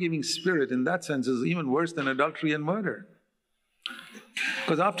unforgiving spirit in that sense is even worse than adultery and murder.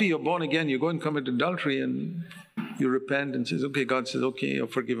 Because after you're born again, you go and commit adultery and you repent and says, okay, God says, okay, you're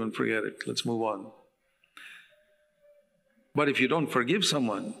forgiven, forget it, let's move on. But if you don't forgive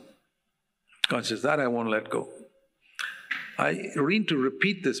someone, God says, that I won't let go. I need to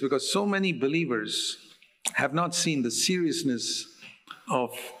repeat this because so many believers have not seen the seriousness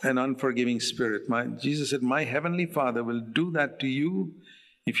of an unforgiving spirit. Jesus said, my heavenly Father will do that to you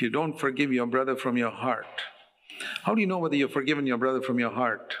if you don't forgive your brother from your heart. How do you know whether you've forgiven your brother from your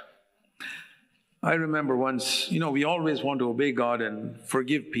heart? I remember once, we always want to obey God and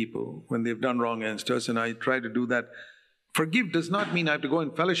forgive people when they've done wrong against us, and I try to do that. Forgive does not mean I have to go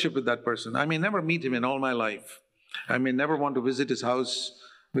in fellowship with that person. I may never meet him in all my life. I may never want to visit his house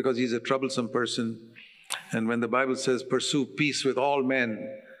because he's a troublesome person. And when the Bible says, pursue peace with all men,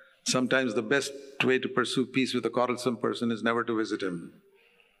 sometimes the best way to pursue peace with a quarrelsome person is never to visit him.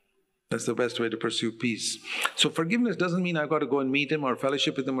 That's the best way to pursue peace. So forgiveness doesn't mean I've got to go and meet him or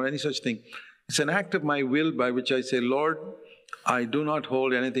fellowship with him or any such thing. It's an act of my will by which I say, Lord, I do not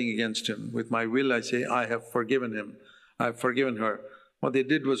hold anything against him. With my will, I say, I have forgiven him. I have forgiven her. What they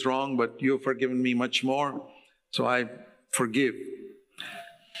did was wrong, but you have forgiven me much more, so I forgive.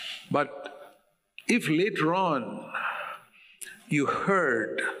 But if later on you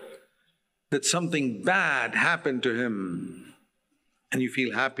heard that something bad happened to him and you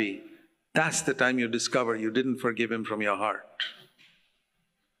feel happy, that's the time you discover you didn't forgive him from your heart.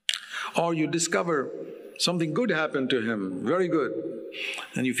 Or you discover something good happened to him, very good,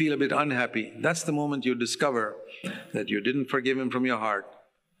 and you feel a bit unhappy. That's the moment you discover that you didn't forgive him from your heart.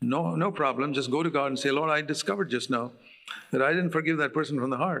 No problem, just go to God and say, Lord, I discovered just now that I didn't forgive that person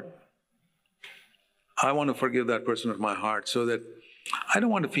from the heart. I want to forgive that person from my heart so that I don't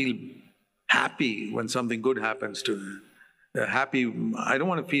want to feel happy when something good happens to him. I don't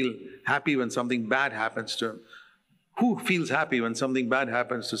want to feel happy when something bad happens to him. Who feels happy when something bad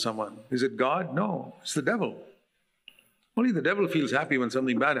happens to someone? Is it God? No, it's the devil. Only the devil feels happy when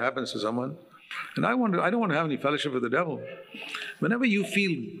something bad happens to someone. And I don't want to have any fellowship with the devil. Whenever you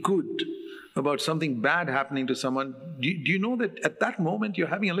feel good about something bad happening to someone, do you know that at that moment you're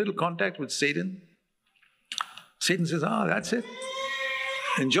having a little contact with Satan? Satan says, that's it.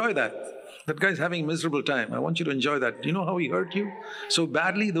 Enjoy that. That guy's having a miserable time. I want you to enjoy that. Do you know how he hurt you so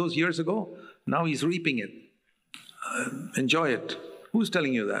badly those years ago? Now he's reaping it. Enjoy it. Who's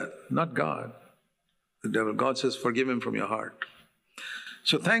telling you that? Not God. The devil. God says, forgive him from your heart.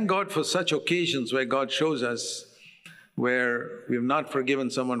 So thank God for such occasions where God shows us where we have not forgiven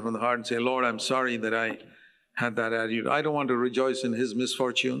someone from the heart and say, Lord, I'm sorry that I had that attitude. I don't want to rejoice in his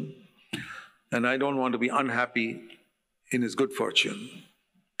misfortune, and I don't want to be unhappy in his good fortune.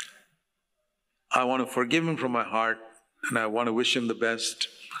 I want to forgive him from my heart, and I want to wish him the best,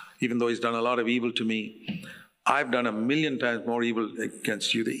 even though he's done a lot of evil to me. I've done 1,000,000 times more evil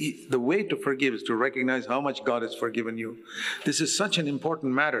against you. The way to forgive is to recognize how much God has forgiven you. This is such an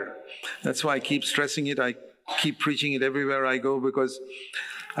important matter. That's why I keep stressing it. I keep preaching it everywhere I go, because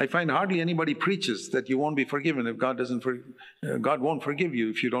I find hardly anybody preaches that you won't be forgiven if God won't forgive you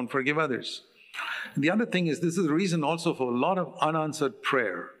if you don't forgive others. And the other thing is, this is the reason also for a lot of unanswered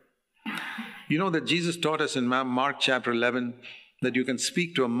prayer. You know that Jesus taught us in Mark chapter 11 that you can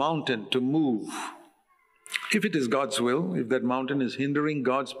speak to a mountain to move. If it is God's will, if that mountain is hindering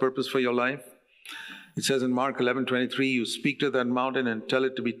God's purpose for your life, it says in Mark 11:23, you speak to that mountain and tell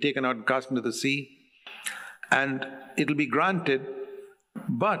it to be taken out and cast into the sea, and it'll be granted.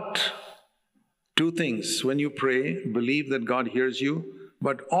 But two things: when you pray, believe that God hears you,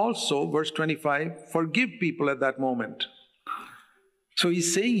 but also, verse 25, forgive people at that moment. So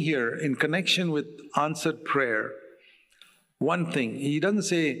he's saying here, in connection with answered prayer, one thing. He doesn't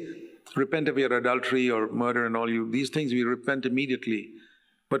say, repent of your adultery or murder and all these things we repent immediately.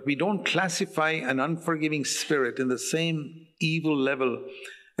 But we don't classify an unforgiving spirit in the same evil level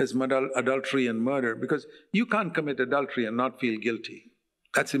as adultery and murder, because you can't commit adultery and not feel guilty.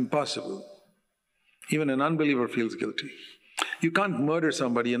 That's impossible. Even an unbeliever feels guilty. You can't murder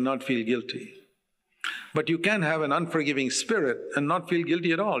somebody and not feel guilty. But you can have an unforgiving spirit and not feel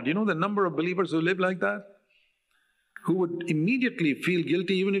guilty at all. Do you know the number of believers who live like that? Who would immediately feel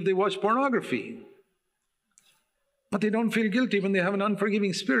guilty even if they watch pornography. But they don't feel guilty when they have an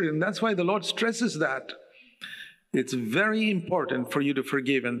unforgiving spirit. And that's why the Lord stresses that. It's very important for you to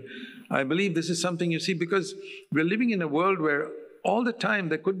forgive. And I believe this is something you see, because we're living in a world where all the time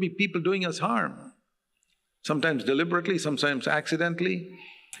there could be people doing us harm. Sometimes deliberately, sometimes accidentally.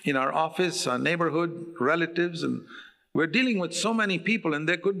 In our office, our neighborhood, relatives. And we're dealing with so many people, and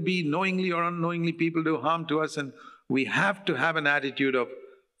there could be knowingly or unknowingly people do harm to us. And we have to have an attitude of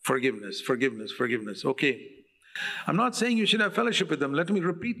forgiveness, forgiveness, forgiveness. Okay. I'm not saying you should have fellowship with them. Let me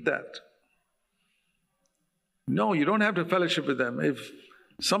repeat that. No, you don't have to fellowship with them. If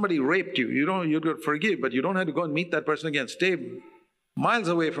somebody raped you, you could forgive, but you don't have to go and meet that person again. Stay miles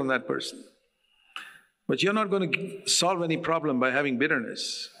away from that person. But you're not going to solve any problem by having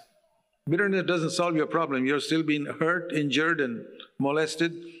bitterness. Bitterness doesn't solve your problem. You're still being hurt, injured, and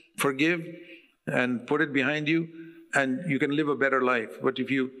molested. Forgive and put it behind you, and you can live a better life. But if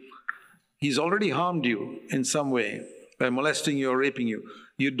he's already harmed you in some way by molesting you or raping you,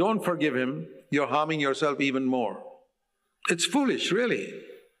 you don't forgive him, you're harming yourself even more. It's foolish, really.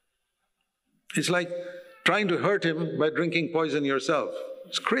 It's like trying to hurt him by drinking poison yourself.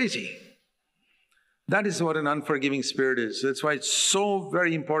 It's crazy. That is what an unforgiving spirit is. That's why it's so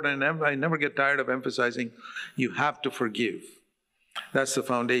very important, and I never get tired of emphasizing, you have to forgive. That's the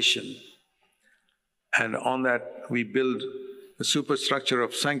foundation. And on that, we build the superstructure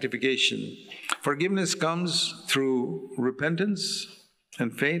of sanctification. Forgiveness comes through repentance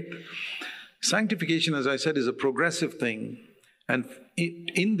and faith. Sanctification, as I said, is a progressive thing. And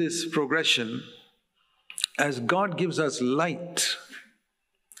in this progression, as God gives us light,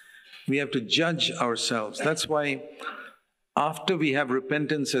 we have to judge ourselves. That's why after we have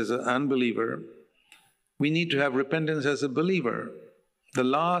repentance as an unbeliever, we need to have repentance as a believer. The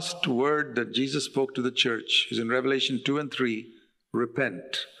last word that Jesus spoke to the church is in Revelation 2 and 3,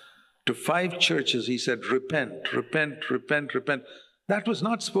 repent. To 5 churches he said, repent, repent, repent, repent. That was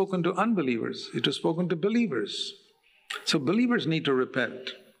not spoken to unbelievers, it was spoken to believers. So believers need to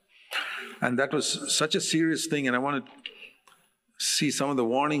repent. And that was such a serious thing, and I want to see some of the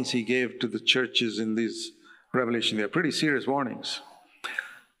warnings he gave to the churches in this Revelation. They are pretty serious warnings.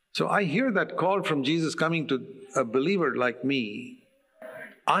 So I hear that call from Jesus coming to a believer like me.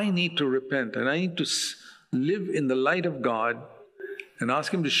 I need to repent, and I need to live in the light of God and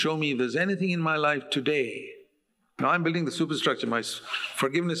ask him to show me if there's anything in my life today. Now I'm building the superstructure. My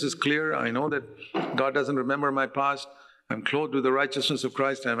forgiveness is clear. I know that God doesn't remember my past. I'm clothed with the righteousness of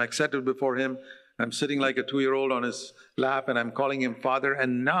Christ. I'm accepted before him. I'm sitting like a 2-year-old on his lap, and I'm calling him Father.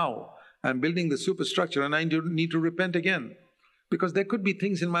 And now I'm building the superstructure, and I need to repent again. Because there could be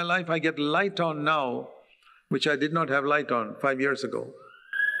things in my life I get light on now, which I did not have light on 5 years ago.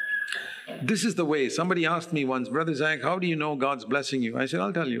 This is the way. Somebody asked me once, Brother Zac, how do you know God's blessing you? I said,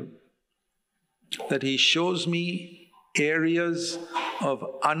 I'll tell you. That he shows me areas of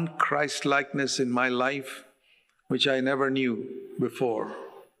un-Christ-likeness in my life which I never knew before,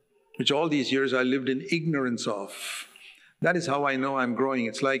 which all these years I lived in ignorance of. That is how I know I'm growing.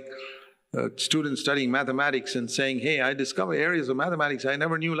 It's like a student studying mathematics and saying, hey, I discovered areas of mathematics I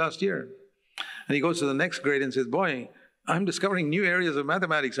never knew last year. And he goes to the next grade and says, boy, I'm discovering new areas of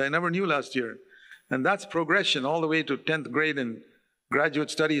mathematics I never knew last year. And that's progression all the way to 10th grade and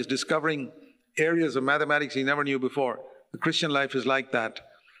graduate studies, discovering areas of mathematics he never knew before. The Christian life is like that.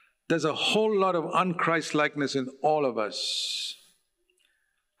 There's a whole lot of un-Christ-likeness in all of us.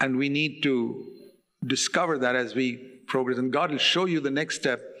 And we need to discover that as we progress. And God will show you the next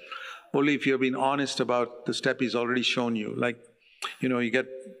step only if you have been honest about the step he's already shown you. Like, you get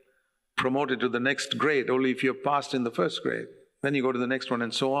promoted to the next grade only if you're passed in the first grade. Then you go to the next one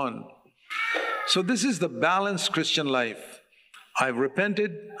and so on. So this is the balanced Christian life. I've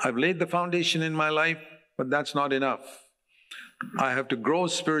repented, I've laid the foundation in my life, but that's not enough. I have to grow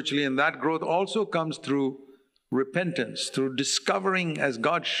spiritually, and that growth also comes through repentance, through discovering, as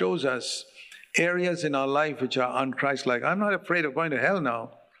God shows us, areas in our life which are un-Christ-like. I'm not afraid of going to hell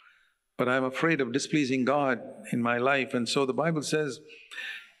now, but I'm afraid of displeasing God in my life. And so the Bible says,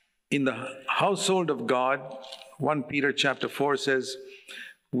 in the household of God, 1 Peter chapter 4 says,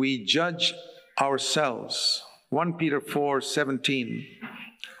 we judge ourselves. 1 Peter 4:17.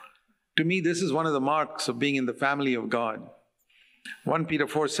 To me, this is one of the marks of being in the family of God. 1 Peter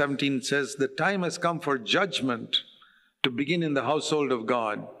 4:17 says, the time has come for judgment to begin in the household of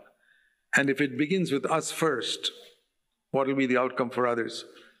God. And if it begins with us first, what will be the outcome for others?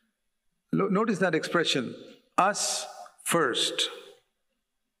 Notice that expression, us first.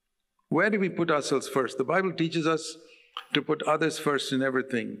 Where do we put ourselves first? The Bible teaches us to put others first in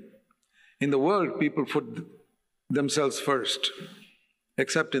everything. In the world, people put themselves first,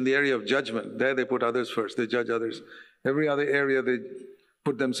 except in the area of judgment. There they put others first, they judge others. Every other area they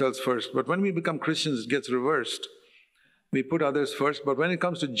put themselves first. But when we become Christians, it gets reversed. We put others first, but when it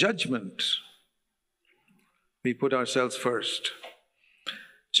comes to judgment, we put ourselves first.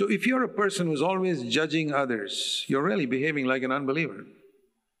 So if you're a person who's always judging others, you're really behaving like an unbeliever.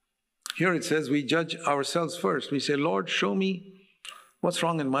 Here it says we judge ourselves first. We say, Lord, show me what's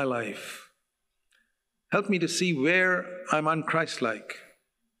wrong in my life. Help me to see where I'm un-Christ-like.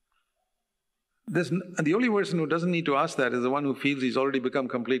 The only person who doesn't need to ask that is the one who feels he's already become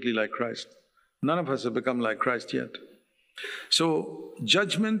completely like Christ. None of us have become like Christ yet. So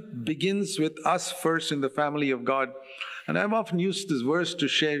judgment begins with us first in the family of God. And I've often used this verse to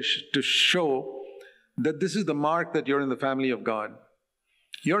show that this is the mark that you're in the family of God.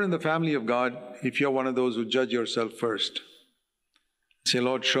 You're in the family of God if you're one of those who judge yourself first. Say,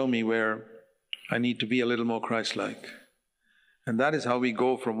 Lord, show me where I need to be a little more Christ-like. And that is how we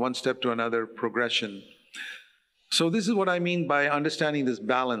go from one step to another, progression. So this is what I mean by understanding this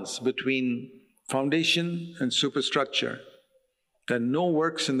balance between foundation and superstructure. There are no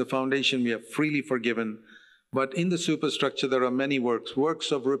works in the foundation, we are freely forgiven. But in the superstructure, there are many works.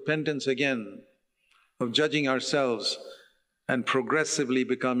 Works of repentance again, of judging ourselves and progressively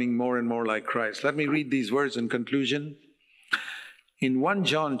becoming more and more like Christ. Let me read these words in conclusion. In 1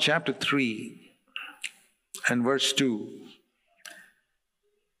 John chapter 3 and verse 2,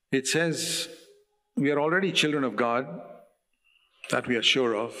 it says, we are already children of God, that we are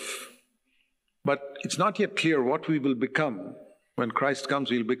sure of, but it's not yet clear what we will become. When Christ comes,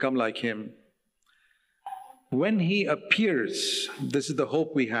 we'll become like Him. When He appears, this is the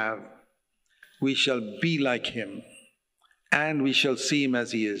hope we have, we shall be like Him, and we shall see Him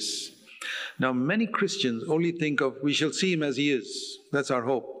as He is. Now, many Christians only think of, we shall see Him as He is. That's our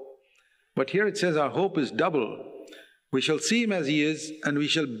hope. But here it says our hope is double. We shall see Him as He is, and we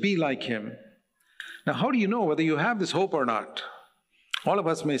shall be like Him. Now, how do you know whether you have this hope or not? All of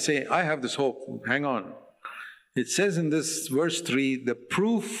us may say, I have this hope. Hang on. It says in this verse 3, the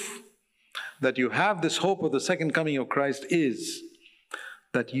proof that you have this hope of the second coming of Christ is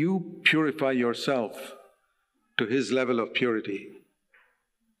that you purify yourself to His level of purity.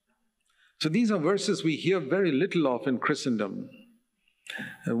 So these are verses we hear very little of in Christendom.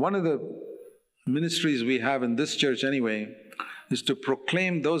 And one of the ministries we have in this church anyway is to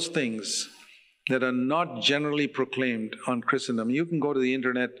proclaim those things that are not generally proclaimed on Christendom. You can go to the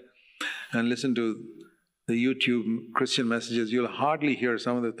internet and listen to the YouTube Christian messages. You'll hardly hear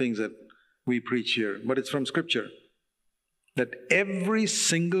some of the things that we preach here, but it's from Scripture. That every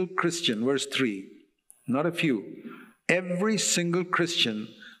single Christian, verse 3, not a few, every single Christian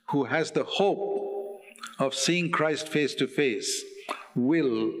who has the hope of seeing Christ face to face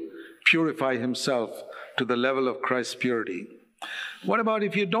will purify himself to the level of Christ's purity. What about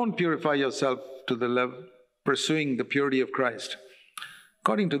if you don't purify yourself to the level, pursuing the purity of Christ?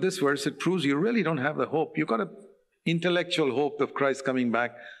 According to this verse, it proves you really don't have the hope. You've got an intellectual hope of Christ coming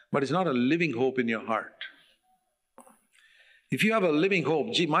back, but it's not a living hope in your heart. If you have a living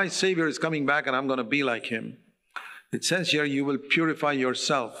hope, gee, my Savior is coming back and I'm going to be like Him, it says here, you will purify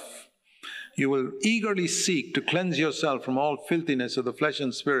yourself. You will eagerly seek to cleanse yourself from all filthiness of the flesh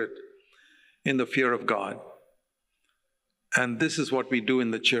and spirit in the fear of God. And this is what we do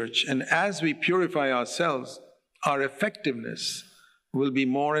in the church. And as we purify ourselves, our effectiveness will be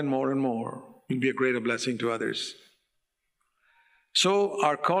more and more and more. It will be a greater blessing to others. So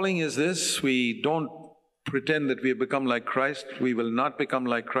our calling is this. We don't pretend that we have become like Christ. We will not become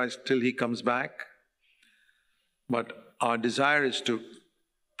like Christ till He comes back. But our desire is to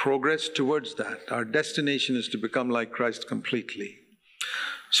progress towards that. Our destination is to become like Christ completely.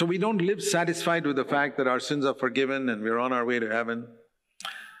 So we don't live satisfied with the fact that our sins are forgiven and we're on our way to heaven.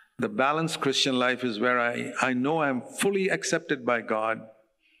 The balanced Christian life is where I know I'm fully accepted by God.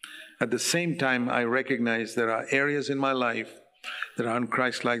 At the same time, I recognize there are areas in my life that are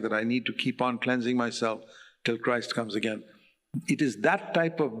un-Christ-like that I need to keep on cleansing myself till Christ comes again. It is that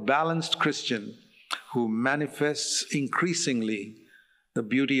type of balanced Christian who manifests increasingly the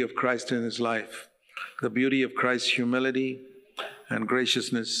beauty of Christ in his life, the beauty of Christ's humility and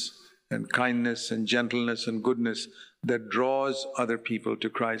graciousness and kindness and gentleness and goodness that draws other people to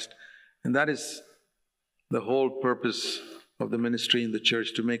Christ. And that is the whole purpose of the ministry in the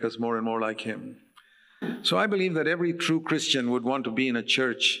church, to make us more and more like Him. So I believe that every true Christian would want to be in a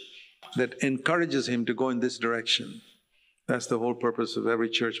church that encourages him to go in this direction. That's the whole purpose of every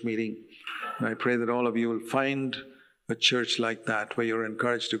church meeting. And I pray that all of you will find a church like that, where you're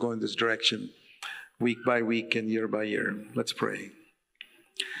encouraged to go in this direction, week by week and year by year. Let's pray.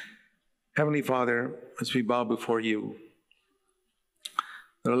 Heavenly Father, as we bow before You,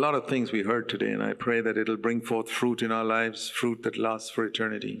 there are a lot of things we heard today, and I pray that it'll bring forth fruit in our lives, fruit that lasts for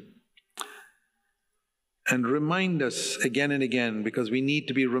eternity. And remind us again and again, because we need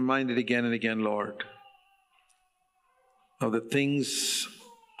to be reminded again and again, Lord, of the things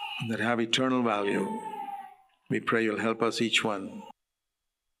that have eternal value. We pray You'll help us, each one.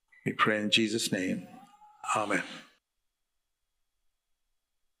 We pray in Jesus' name. Amen.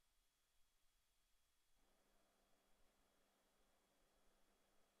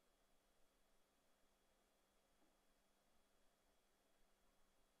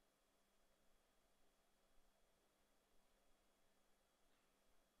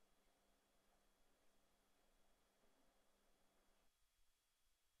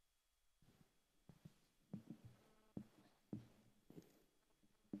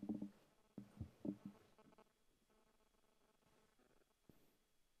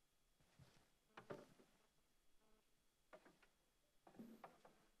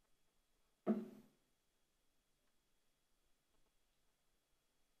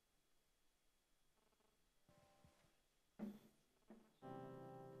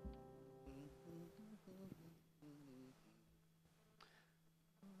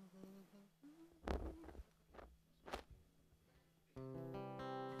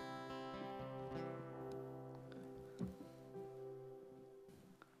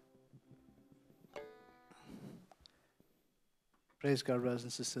 Praise God, brothers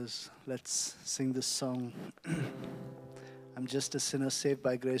and sisters. Let's sing this song. I'm just a sinner saved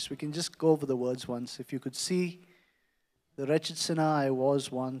by grace. We can just go over the words once. If you could see the wretched sinner I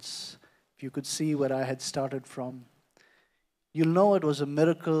was once, if you could see where I had started from, you'll know it was a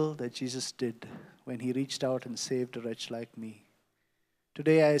miracle that Jesus did when he reached out and saved a wretch like me.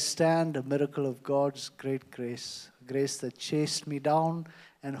 Today I stand a miracle of God's great grace, a grace that chased me down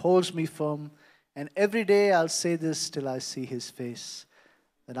and holds me firm. And every day I'll say this till I see his face,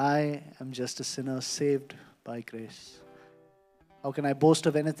 that I am just a sinner saved by grace. How can I boast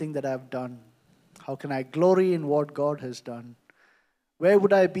of anything that I've done? How can I glory in what God has done? Where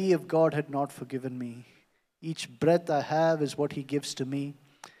would I be if God had not forgiven me? Each breath I have is what he gives to me.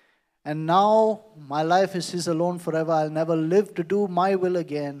 And now my life is his alone forever. I'll never live to do my will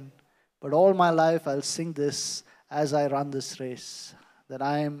again. But all my life I'll sing this as I run this race, that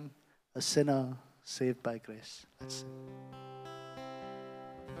I am a sinner saved by grace. Let's sing.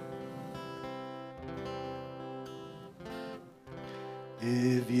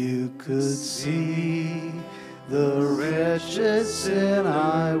 If you could see the wretched sin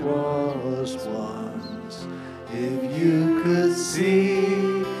I was once, if you could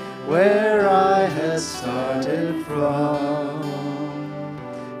see where I had started from,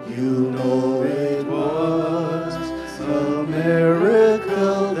 you know it was a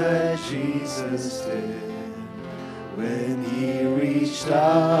miracle that Jesus did when he reached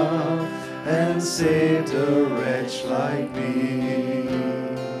out and saved a wretch like me.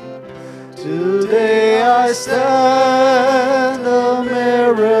 Today I stand a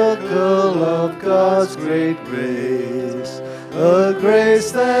miracle of God's great grace, a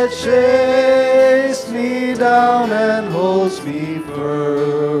grace that chased me down and holds me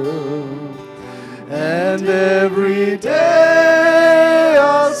firm. And every day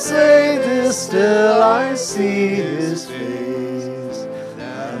I'll say this till I see his face,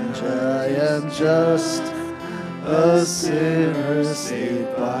 that I am just a sinner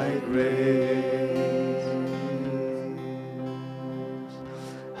saved by grace.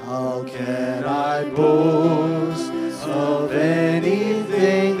 How can I boast of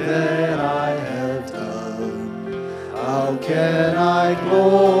anything that I have done? How can I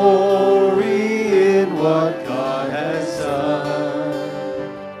glory in what God has done?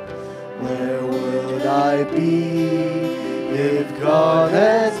 Where would I be if God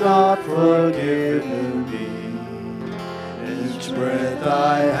had not forgiven me? Each breath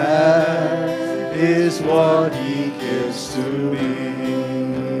I have is what he gives to me.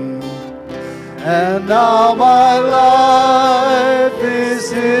 And now my life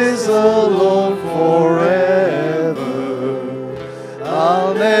is his alone forever.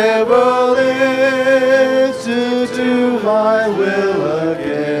 I'll never live to do my will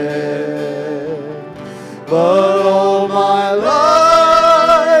again, but all my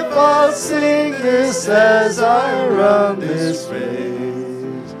life I'll sing this as I run this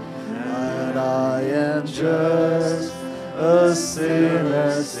race, that I am just a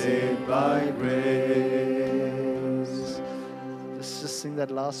sinner saved by grace. Just sing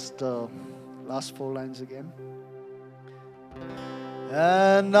that last 4 lines again.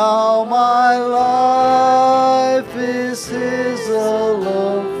 And now my life is his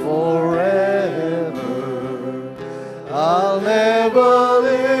alone forever. I'll never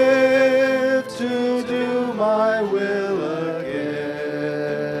live to do my will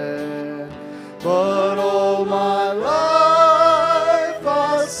again, but all my life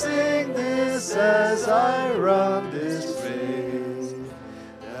I'll sing this as I run this race,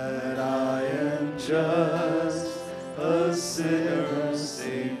 that I am just a sinner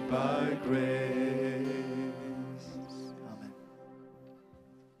saved by grace. Amen.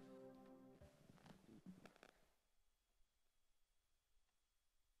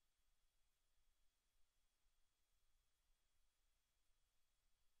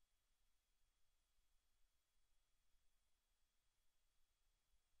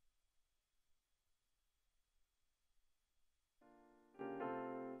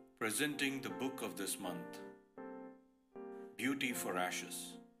 Presenting the book of this month, Beauty for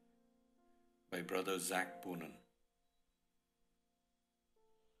Ashes, by Brother Zac Poonen.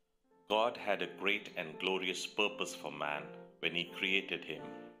 God had a great and glorious purpose for man when he created him.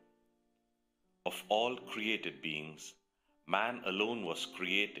 Of all created beings, man alone was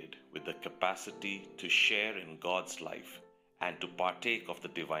created with the capacity to share in God's life and to partake of the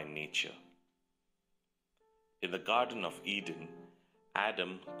divine nature. In the Garden of Eden,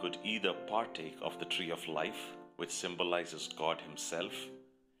 Adam could either partake of the tree of life, which symbolizes God Himself,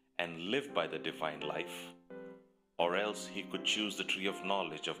 and live by the divine life, or else he could choose the tree of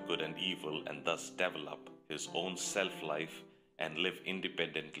knowledge of good and evil and thus develop his own self-life and live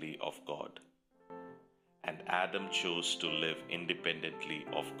independently of God. And Adam chose to live independently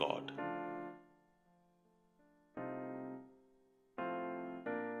of God.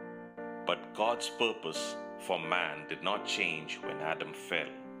 But God's purpose for man did not change when Adam fell.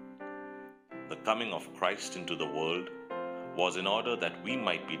 The coming of Christ into the world was in order that we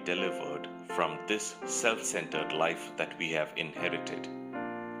might be delivered from this self-centered life that we have inherited.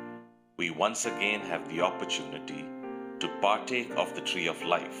 We once again have the opportunity to partake of the tree of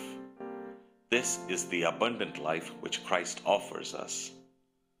life. This is the abundant life which Christ offers us.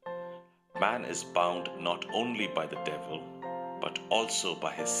 Man is bound not only by the devil, but also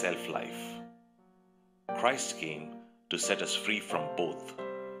by his self-life. Christ came to set us free from both.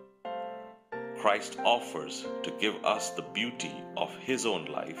 Christ offers to give us the beauty of His own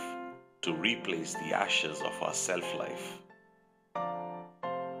life to replace the ashes of our self-life.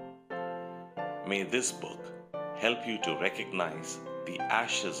 May this book help you to recognize the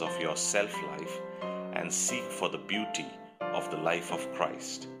ashes of your self-life and seek for the beauty of the life of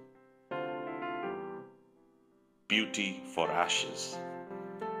Christ. Beauty for Ashes.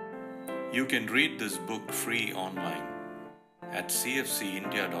 You can read this book free online at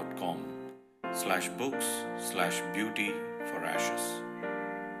cfcindia.com/books/beauty for ashes.